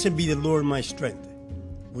 Blessed be the Lord my strength,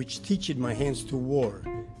 which teacheth my hands to war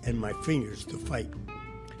and my fingers to fight.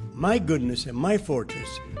 My goodness and my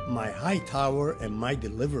fortress, my high tower and my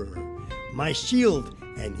deliverer, my shield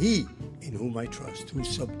and he in whom I trust, who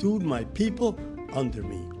subdued my people under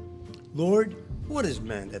me. Lord, what is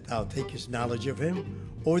man that thou takest knowledge of him,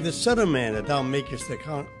 or the son of man that thou makest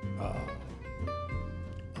account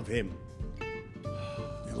of him?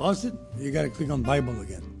 You lost it? You got to click on Bible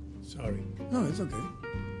again. Sorry. No, it's okay.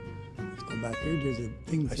 Let's go back here. There's a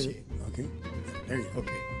thing. I see. Okay. There you go.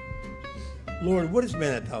 Okay. Lord, what is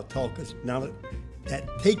man that thou talkest knowledge, that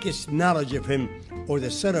takest knowledge of him, or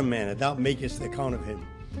the son of man that thou makest account of him?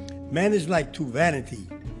 Man is like to vanity.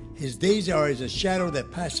 His days are as a shadow that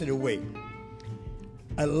passeth away.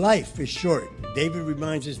 A life is short. David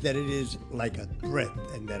reminds us that it is like a breath,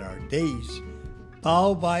 and that our days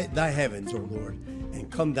bow by thy heavens, O Lord, and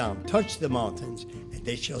come down. Touch the mountains, and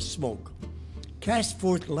they shall smoke. Cast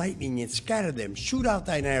forth lightning and scatter them. Shoot out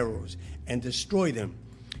thine arrows and destroy them.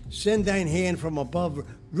 Send thine hand from above.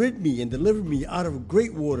 Rid me and deliver me out of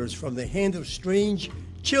great waters, from the hand of strange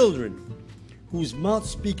children, whose mouth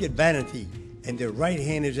speaketh vanity, and their right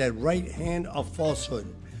hand is at right hand of falsehood.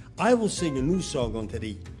 I will sing a new song unto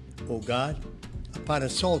thee, O God, upon a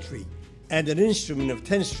psaltery, and an instrument of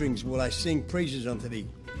 10 strings will I sing praises unto thee.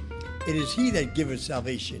 It is he that giveth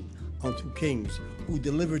salvation unto kings, who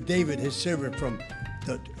delivered David his servant from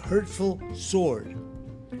the hurtful sword.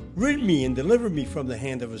 Rid me and deliver me from the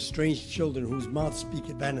hand of a strange children, whose mouth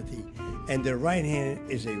speaketh vanity, and their right hand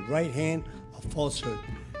is a right hand of falsehood.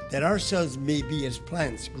 That our sons may be as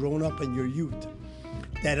plants grown up in your youth,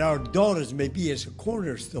 that our daughters may be as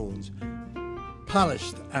cornerstones,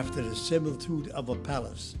 polished after the similitude of a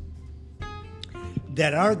palace,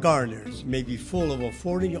 that our garners may be full of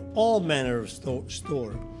affording all manner of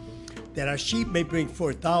store, that our sheep may bring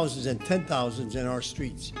forth thousands and 10,000s in our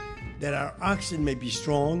streets, that our oxen may be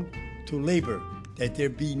strong to labor, that there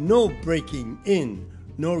be no breaking in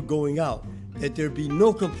nor going out, that there be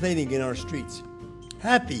no complaining in our streets.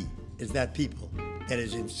 Happy is that people that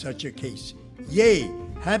is in such a case. Yea,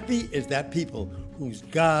 happy is that people whose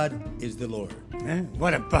God is the Lord.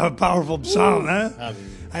 What a powerful psalm, huh? Hallelujah.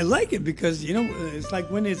 I like it because, it's like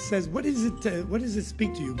when it says, what does it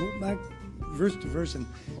speak to you? Go back verse to verse and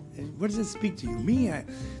what does it speak to you?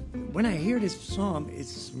 When I hear this psalm,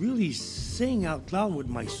 it's really saying out loud what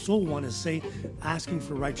my soul want to say, asking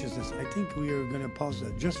for righteousness. I think we are going to pause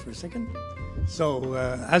that just for a second. So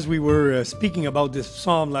as we were speaking about this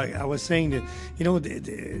psalm, like I was saying that,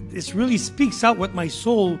 this really speaks out what my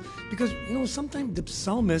soul, because, sometimes the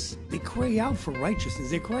psalmists, they cry out for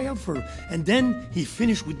righteousness. They cry out for, and then he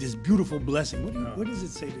finished with this beautiful blessing. What does it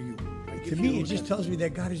say to you? To me, it just tells me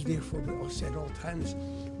that God is there for us at all times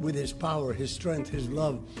with His power, His strength, His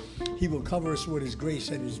love. He will cover us with His grace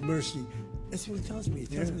and His mercy. That's what it tells me.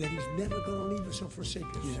 It tells me that He's never going to leave us or forsake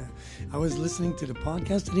us. Yeah, I was listening to the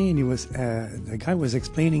podcast today, and the guy was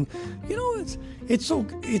explaining,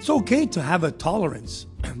 it's okay to have a tolerance,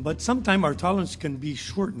 but sometimes our tolerance can be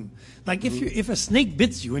shortened. Like if a snake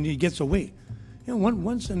bits you and it gets away,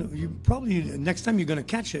 you probably next time you're going to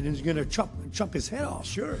catch it and it's going to chop his head off.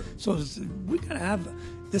 Sure. So we got to have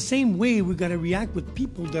the same way we got to react with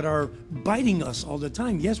people that are biting us all the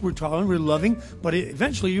time. Yes, we're tolerant, we're loving, but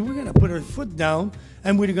eventually we're going to put our foot down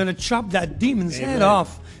and we're going to chop that demon's head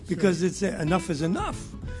off because it's enough is enough.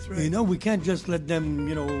 Right. We can't just let them,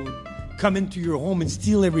 come into your home and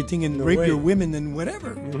steal everything and rape your women and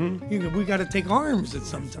whatever. Mm-hmm. We got to take arms at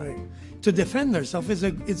some time to defend ourselves.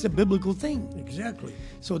 It's a biblical thing. Exactly.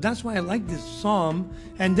 So that's why I like this psalm.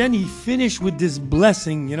 And then he finished with this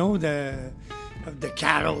blessing, the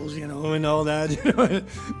cattle, and all that.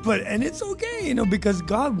 And it's okay, because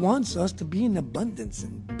God wants us to be in abundance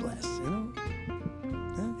and blessed,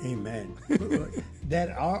 Amen. That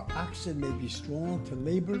our oxen may be strong to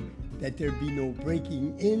labor, that there be no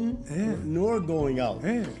breaking in nor going out,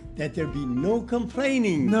 that there be no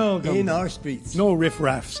complaining in our streets. No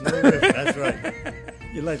riffraffs. That's right.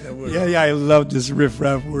 You like that word? Yeah, I love this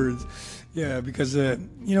riffraff words. Yeah, because,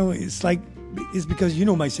 it's because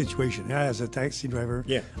my situation as a taxi driver.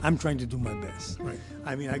 Yeah. I'm trying to do my best. Right.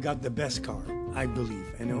 I mean, I got the best car, I believe.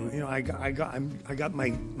 I got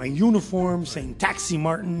my uniform saying Taxi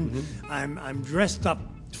Martin. Mm-hmm. I'm dressed up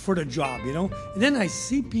for the job, And then I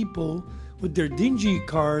see people with their dingy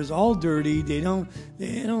cars, all dirty. They don't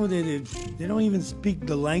even speak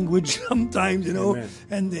the language sometimes, Amen.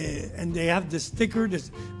 And they have the sticker.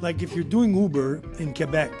 Like if you're doing Uber in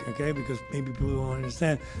Quebec, okay, because maybe people don't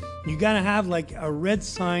understand, you gotta have like a red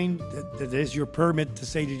sign that is your permit to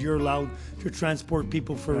say that you're allowed to transport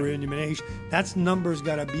people for elimination. That's numbers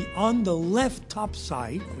gotta be on the left top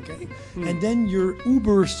side, okay, and then your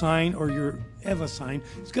Uber sign or your Eva sign,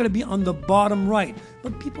 it's got to be on the bottom right.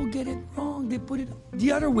 But people get it wrong. They put it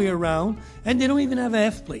the other way around, and they don't even have a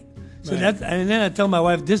F plate. So and then I tell my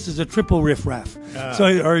wife, this is a triple riffraff.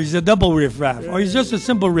 Or he's a double riffraff. Or he's just a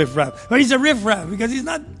simple riffraff. Or he's a riffraff because he's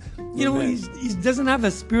not, he doesn't have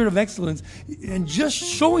a spirit of excellence. And just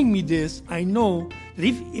showing me this, I know that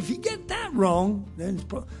if he get that wrong, then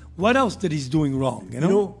what else that he's doing wrong, a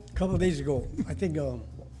couple of days ago, I think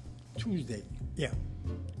Tuesday,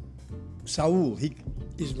 Saul,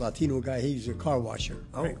 he's a Latino guy. He's a car washer.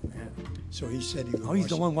 Oh, right? yeah. So he said he would he's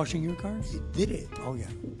the one washing your cars? He did it. Oh, yeah.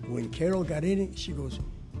 When Carol got in it, she goes,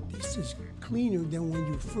 this is cleaner than when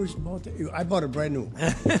you first bought it. I bought a brand new.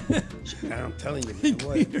 I'm telling you,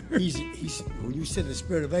 man, he's when you said the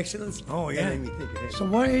spirit of excellence, oh, yeah. That made me think of him. So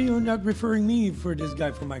why are you not referring me for this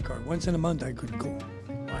guy for my car? Once in a month I could go.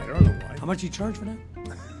 I don't know why. How much you charge for that?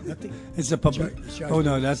 Nothing. It's a public. Oh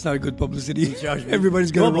no, that's not good publicity. Me.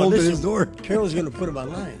 Everybody's gonna roll to his door. Carol's gonna put him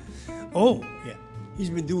online. Oh, yeah. He's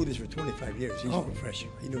been doing this for 25 years. He's a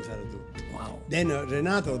professional. He knows how to do it. Wow. Then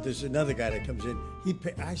Renato, there's another guy that comes in.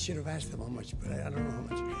 I should have asked him how much, but I don't know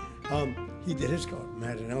how much. He did his car.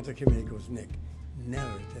 Renato came in and goes, Nick,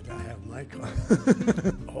 never did I have my car.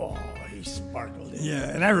 Oh, he sparkled it. Yeah,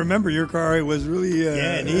 and I remember your car. It was really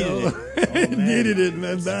it needed it. Needed it,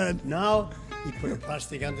 man. Bad. Now he put a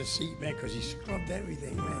plastic on the seat, man, because he scrubbed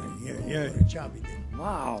everything, man. Yeah. What a job he did.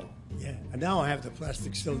 Wow. Yeah, and now I have the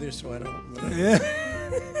plastic still there, so I don't. Yeah.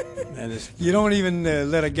 Man, you don't even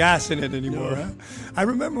let a gas in it anymore, huh? I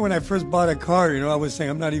remember when I first bought a car, I was saying,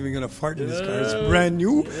 I'm not even going to fart in this car. It's brand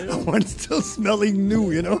new. I want it still smelling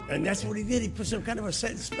new, And that's what he did. He put some kind of a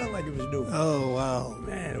scent and smell like it was new. Oh, wow.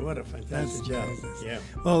 Man, what a fantastic job. Yeah.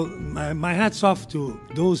 Well, my hat's off to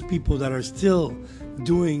those people that are still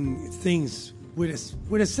doing things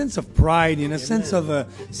with a sense of pride and a sense of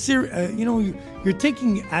you're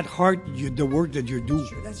taking at heart the work that you're doing.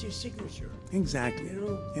 Sure, that's your signature. Exactly.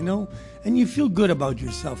 And you feel good about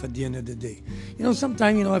yourself at the end of the day.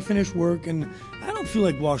 Sometimes, I finish work and I don't feel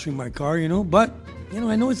like washing my car, but,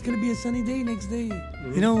 I know it's going to be a sunny day next day,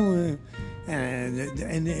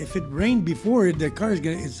 and if it rained before it, the car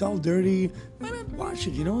it's all dirty. Why not wash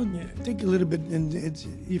it, Take a little bit and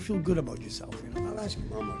you feel good about yourself, I'll ask him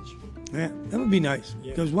how much. Yeah, that would be nice.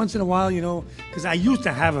 Because once in a while, because I used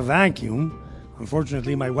to have a vacuum.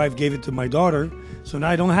 Unfortunately, my wife gave it to my daughter. So now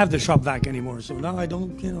I don't have the shop vac anymore. So now I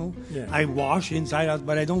don't, I wash inside out,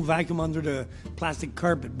 but I don't vacuum under the plastic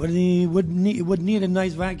carpet. But it would need a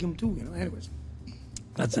nice vacuum too, Anyways,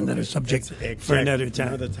 that's another subject for another time.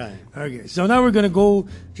 Another time. Okay, so now we're going to go,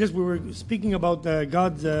 we were speaking about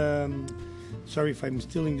God's Sorry if I'm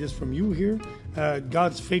stealing this from you here.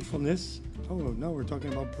 God's faithfulness. Oh, now we're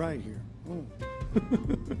talking about pride here. Oh.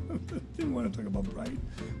 Didn't want to talk about pride.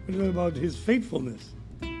 We're talking about His faithfulness.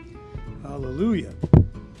 Hallelujah.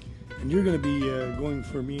 And you're going to be going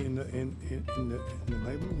for me in the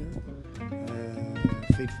Bible here.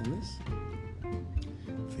 Faithfulness.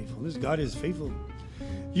 Faithfulness. God is faithful.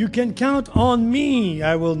 You can count on me.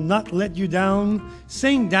 I will not let you down.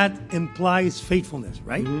 Saying that implies faithfulness,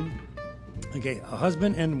 right? Mm-hmm. Okay, a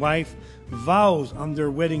husband and wife vows on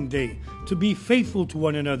their wedding day to be faithful to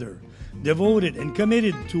one another, devoted and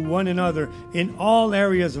committed to one another in all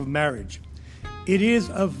areas of marriage. It is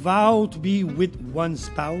a vow to be with one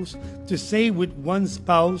spouse, to stay with one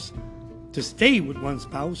spouse,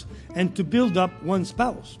 and to build up one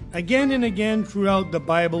spouse. Again and again throughout the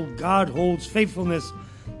Bible, God holds faithfulness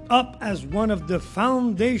up as one of the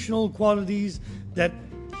foundational qualities that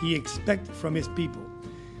He expects from His people.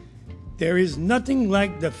 There is nothing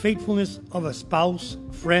like the faithfulness of a spouse,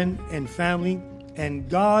 friend, and family, and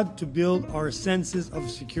God to build our senses of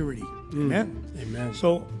security. Amen? Amen.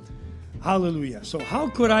 So, hallelujah. So how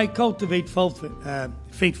could I cultivate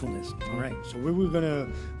faithfulness? All right. So we were going to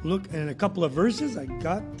look at a couple of verses. I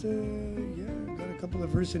got a couple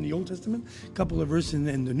of verses in the Old Testament, a couple of verses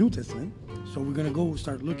in the New Testament. So we're going to go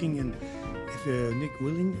start looking in, if Nick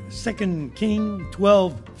willing, 2 Kings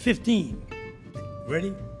 12:15.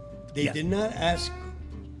 Ready? They Yes. did not ask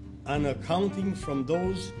an accounting from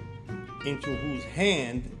those into whose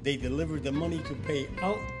hand they delivered the money to pay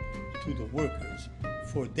out to the workers,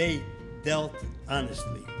 for they dealt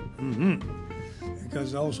honestly.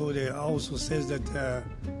 Because it also says that,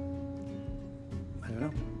 I don't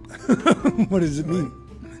know. What does it mean?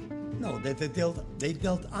 No, that they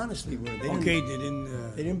dealt honestly with it. Okay, they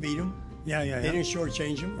didn't. They didn't beat them. Yeah. They didn't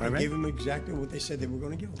shortchange them. They Right. gave them exactly what they said they were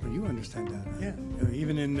going to give them. You understand that? Huh? Yeah.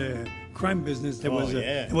 Even in the crime business, there Oh, was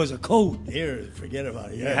yeah. there was a code. Here, forget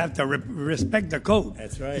about it. You Yeah. have to respect the code.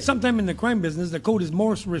 That's right. Sometimes in the crime business, the code is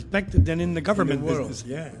more respected than in the In government the world. business.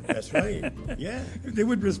 Yeah, that's right. Yeah. If they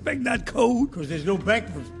would respect that code. Because there's no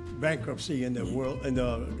bankruptcy in the world, in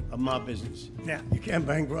the mob business. Yeah. You can't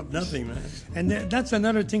bankrupt nothing, man. And that's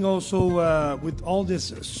another thing also with all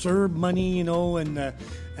this CERB money, and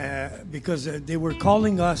because they were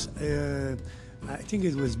calling us, I think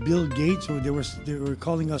it was Bill Gates, or they were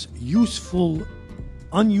calling us unuseful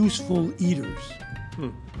eaters.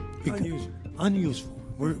 Unuseful.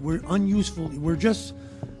 We're unuseful. We're just,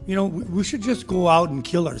 we should just go out and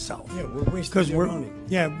kill ourselves. Yeah, we're wasting their money.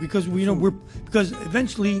 Yeah, because because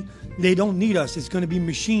eventually they don't need us. It's going to be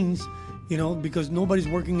machines, because nobody's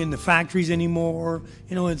working in the factories anymore.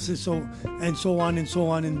 It's just so on and so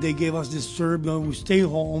on. And they gave us this CERB, we stay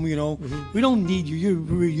home. We don't need you.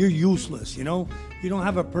 You're useless. You don't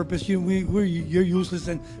have a purpose. You're useless,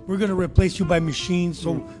 and we're going to replace you by machines.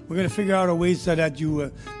 So we're going to figure out a way so that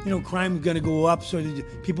crime is going to go up, so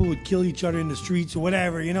that people would kill each other in the streets or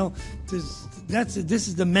whatever. This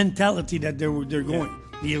is the mentality that they're going.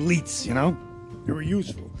 The elites, they were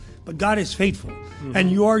useful, but God is faithful, and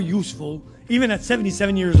you are useful. Even at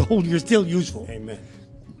 77 years old, you're still useful. Amen.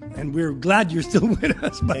 And we're glad you're still with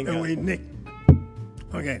us, by Thank the God. way, Nick.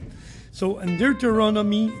 Okay. So in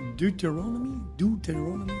Deutéronomie,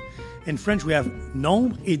 in French we have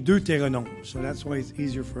Nombre et Deutéronome. So that's why it's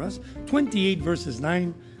easier for us. 28 verses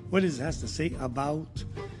 9, what it has to say about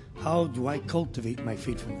how do I cultivate my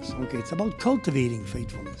faithfulness? Okay, it's about cultivating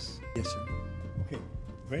faithfulness. Yes, sir. Okay,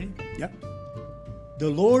 ready? Yep. The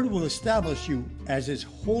Lord will establish you as His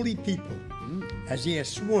holy people, as He has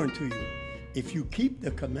sworn to you, if you keep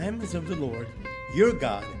the commandments of the Lord, your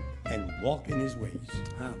God, and walk in His ways.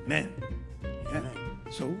 Amen. Yeah.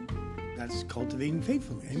 So that's cultivating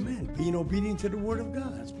faithfulness. Amen. Being obedient to the Word of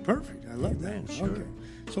God. That's perfect. I love Amen. that. Sure. Okay.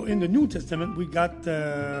 So in the New Testament, we got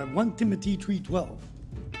 1 Timothy 3:12.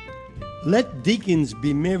 Let deacons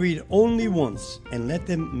be married only once, and let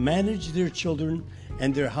them manage their children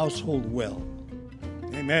and their household well.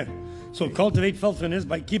 Amen. So cultivate faithfulness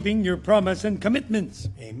by keeping your promise and commitments.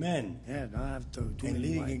 Amen. Yeah, don't have to too And many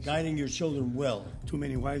leading and wives. guiding your children well. Too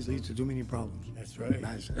many wives leads to too many problems. That's right.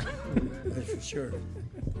 Nice. That's for sure.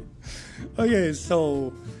 Okay,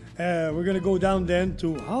 so we're going to go down then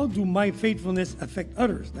to how do my faithfulness affect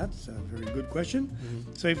others? That's a very good question.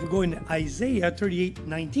 So if we go in Isaiah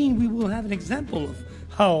 38:19, we will have an example of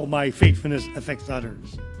how my faithfulness affects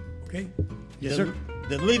others. Okay? Yes, the, sir.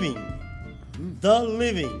 The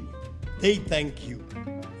living, they thank you,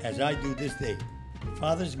 as I do this day.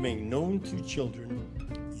 Fathers, make known to children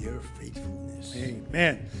your faithfulness.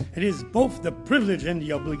 Amen. It is both the privilege and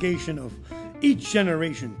the obligation of each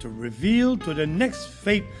generation to reveal to the next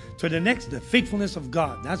the faithfulness of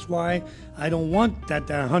God. That's why I don't want that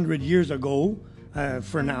 100 years ago,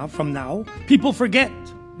 from now, people forget.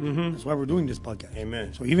 That's why we're doing this podcast.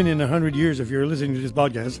 Amen. So even in 100 years, if you're listening to this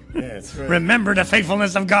podcast, that's right. remember the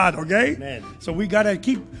faithfulness of God, okay? Amen. So we got to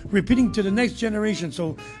keep repeating to the next generation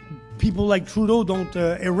so people like Trudeau don't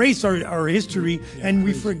erase our history and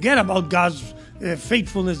we forget about God's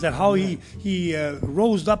faithfulness, that how he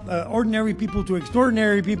rose up ordinary people to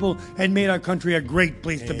extraordinary people and made our country a great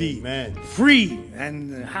place to be. Amen. Free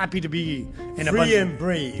and happy to be in a Free and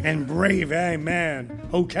brave. and brave. Amen.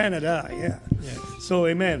 Oh, Canada. Yeah. Yes. So,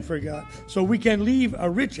 amen, for God. So we can leave a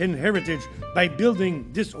rich heritage by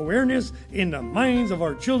building this awareness in the minds of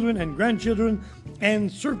our children and grandchildren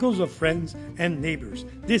and circles of friends and neighbors.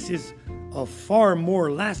 This is of far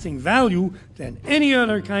more lasting value than any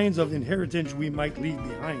other kinds of inheritance we might leave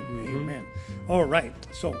behind. Amen. All right.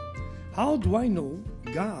 So, how do I know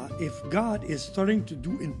if God is starting to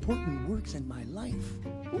do important works in my life?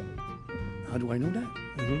 How do I know that?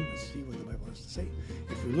 Let's see what the Bible has to say.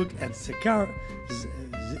 If we look at Zechariah.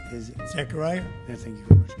 Zechariah? Yeah, thank you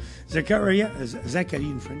very much. Zachary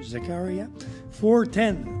in French. Zechariah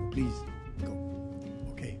 4:10. Please go.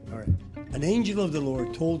 Okay, all right. An angel of the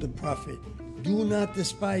Lord told the prophet, "Do not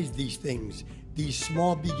despise these things, these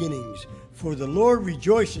small beginnings, for the Lord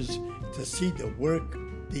rejoices to see the work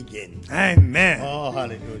begin." Amen. Oh,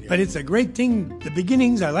 hallelujah. But it's a great thing. The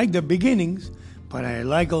beginnings, I like the beginnings, but I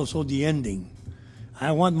like also the ending.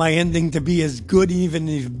 I want my ending to be as good, even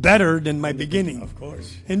if better than my beginning. Of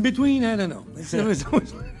course. In between, I don't know.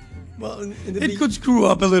 Well, It could screw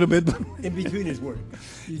up a little bit. But in between his work.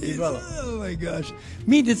 You develop. oh my gosh.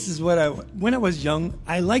 Me, this is what when I was young,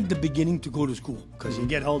 I liked the beginning to go to school because you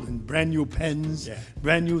get all the brand new pens,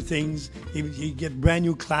 brand new things. You get brand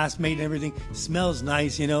new classmate and everything. Smells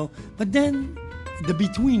nice, But then the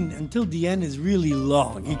between until the end is really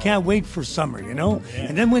long. You can't wait for summer,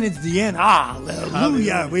 And then when it's the end,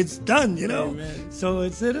 hallelujah, it's done, Amen. So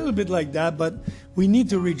it's a little bit like that, but we need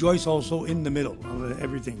to rejoice also in the middle of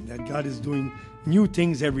everything, that God is doing new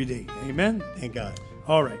things every day. Amen? Thank God.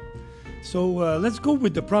 All right. So let's go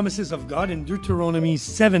with the promises of God in Deuteronomy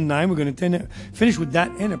 7:9. We're going to finish with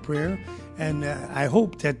that and a prayer. And I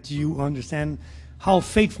hope that you understand how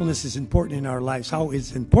faithfulness is important in our lives, how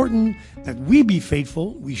it's important that we be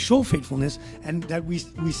faithful, we show faithfulness, and that we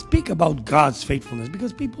speak about God's faithfulness,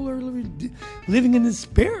 because people are living in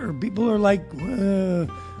despair. People are like,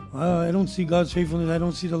 I don't see God's faithfulness. I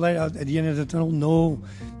don't see the light out at the end of the tunnel. No,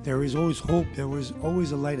 there is always hope. There was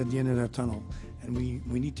always a light at the end of the tunnel. And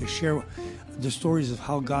we need to share the stories of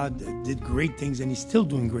how God did great things, and He's still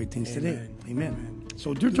doing great things today. Amen.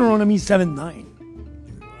 So Deuteronomy 7:9.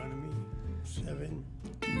 Deuteronomy 7:9.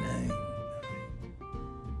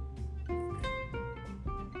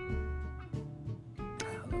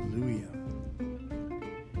 Hallelujah.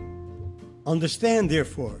 Understand,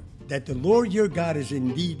 therefore, that the Lord your God is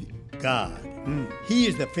indeed God. He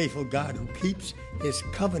is the faithful God who keeps His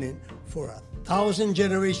covenant for 1,000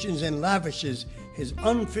 generations and lavishes His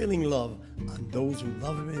unfailing love on those who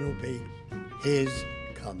love Him and obey His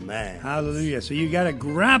command. Hallelujah. So you got to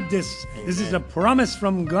grab this. Amen. This is a promise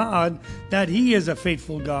from God that He is a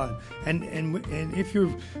faithful God. And if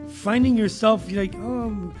you're finding yourself like,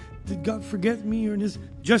 oh, did God forget me or this?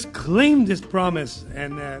 Just claim this promise,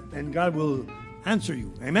 and God will answer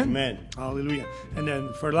you. Amen? Amen. Hallelujah. And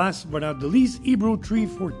then for last but not the least, Hebrews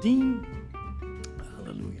 3:14.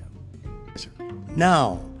 Hallelujah. Yes, sir.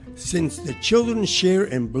 Now, since the children share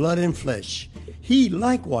in blood and flesh, He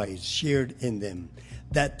likewise shared in them,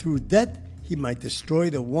 that through death He might destroy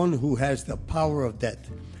the one who has the power of death,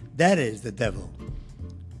 that is, the devil.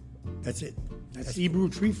 That's it. That's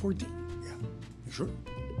Hebrews 3:14. Yeah. You sure?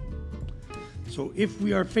 So if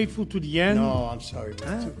we are faithful to the end. No, I'm sorry.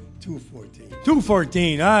 2:14.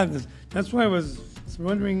 2:14. That's why I was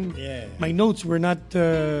wondering. Yeah. My notes were not.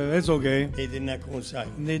 It's okay. They did not coincide.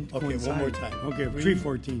 Okay, coincide. One more time. Okay,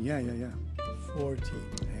 3:14. Yeah. 14.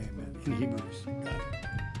 Amen. In Hebrews. Got it.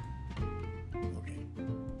 Okay.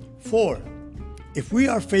 4. If we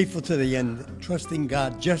are faithful to the end, trusting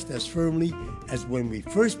God just as firmly as when we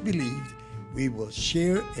first believed, we will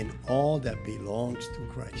share in all that belongs to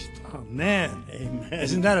Christ. Oh, man. Amen.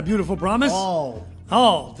 Isn't that a beautiful promise? All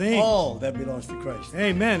things. All that belongs to Christ.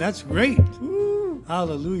 Amen. That's great. Woo.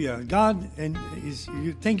 Hallelujah. God,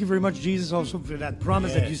 thank you very much, Jesus, also for that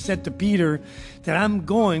promise that you said to Peter, that I'm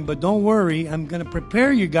going, but don't worry, I'm going to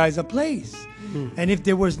prepare you guys a place. And if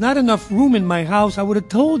there was not enough room in my house, I would have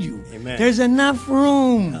told you. Amen. There's enough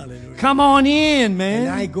room. Hallelujah. Come on in, man.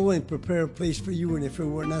 And I go and prepare a place for you, and if it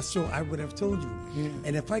were not so, I would have told you. Yeah.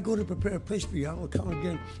 And if I go to prepare a place for you, I will come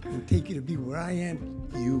again and take you to be where I am,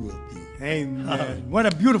 you will be. Amen. What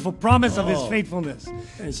a beautiful promise of His Oh. faithfulness.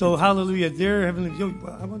 Thank So, you. hallelujah. Dear Heavenly,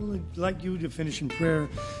 I would like you to finish in prayer,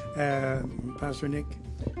 Pastor Nick.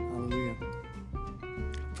 Hallelujah.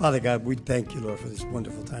 Father God, we thank you, Lord, for this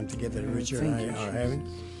wonderful time together that Richard and I Thank you, are having.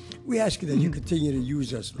 We ask you that you continue to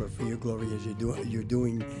use us, Lord, for your glory as you're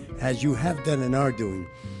doing, as you have done and are doing.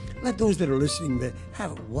 Let those that are listening that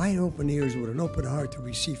have wide open ears with an open heart to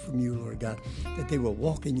receive from you, Lord God, that they will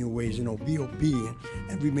walk in your ways and be obedient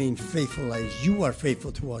and remain faithful as you are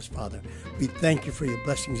faithful to us, Father. We thank you for your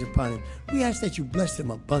blessings upon them. We ask that you bless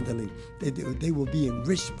them abundantly, that they will be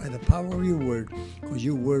enriched by the power of your word, because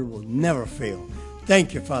your word will never fail.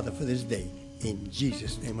 Thank you, Father, for this day. In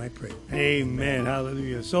Jesus' name I pray. Amen.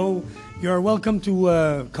 Hallelujah. So you're welcome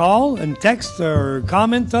to call and text or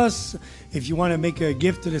comment us if you want to make a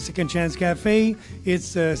gift to the Second Chance Cafe. It's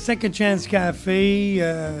Second Chance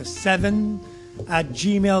Cafe 7 at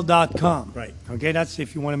gmail.com. Right. Okay, that's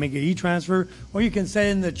if you want to make an e-transfer. Or you can send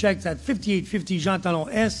in the checks at 5850 Jean Talon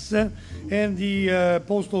S. And the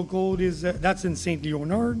postal code is, that's in St.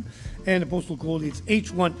 Leonard. And the postal code is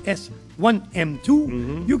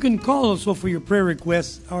H1S1M2. You can call also for your prayer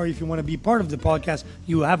requests, or if you want to be part of the podcast,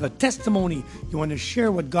 you have a testimony, you want to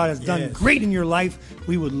share what God has done Yes. great in your life,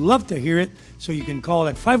 we would love to hear it. So you can call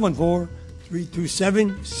at 514.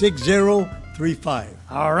 327-6035.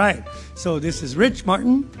 All right. So this is Rich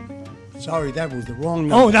Martin. Sorry, that was the wrong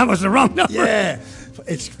number. Oh, that was the wrong number. Yeah,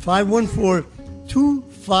 it's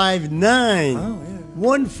 514-259. Oh, yeah.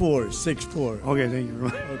 1464. Okay, thank you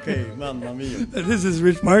very much. Okay, mamma mia. This is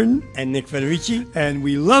Rich Martin, And Nick Federici, and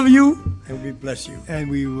we love you, and we bless you. and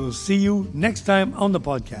we will see you next time on the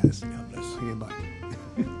podcast. God bless. Okay, bye.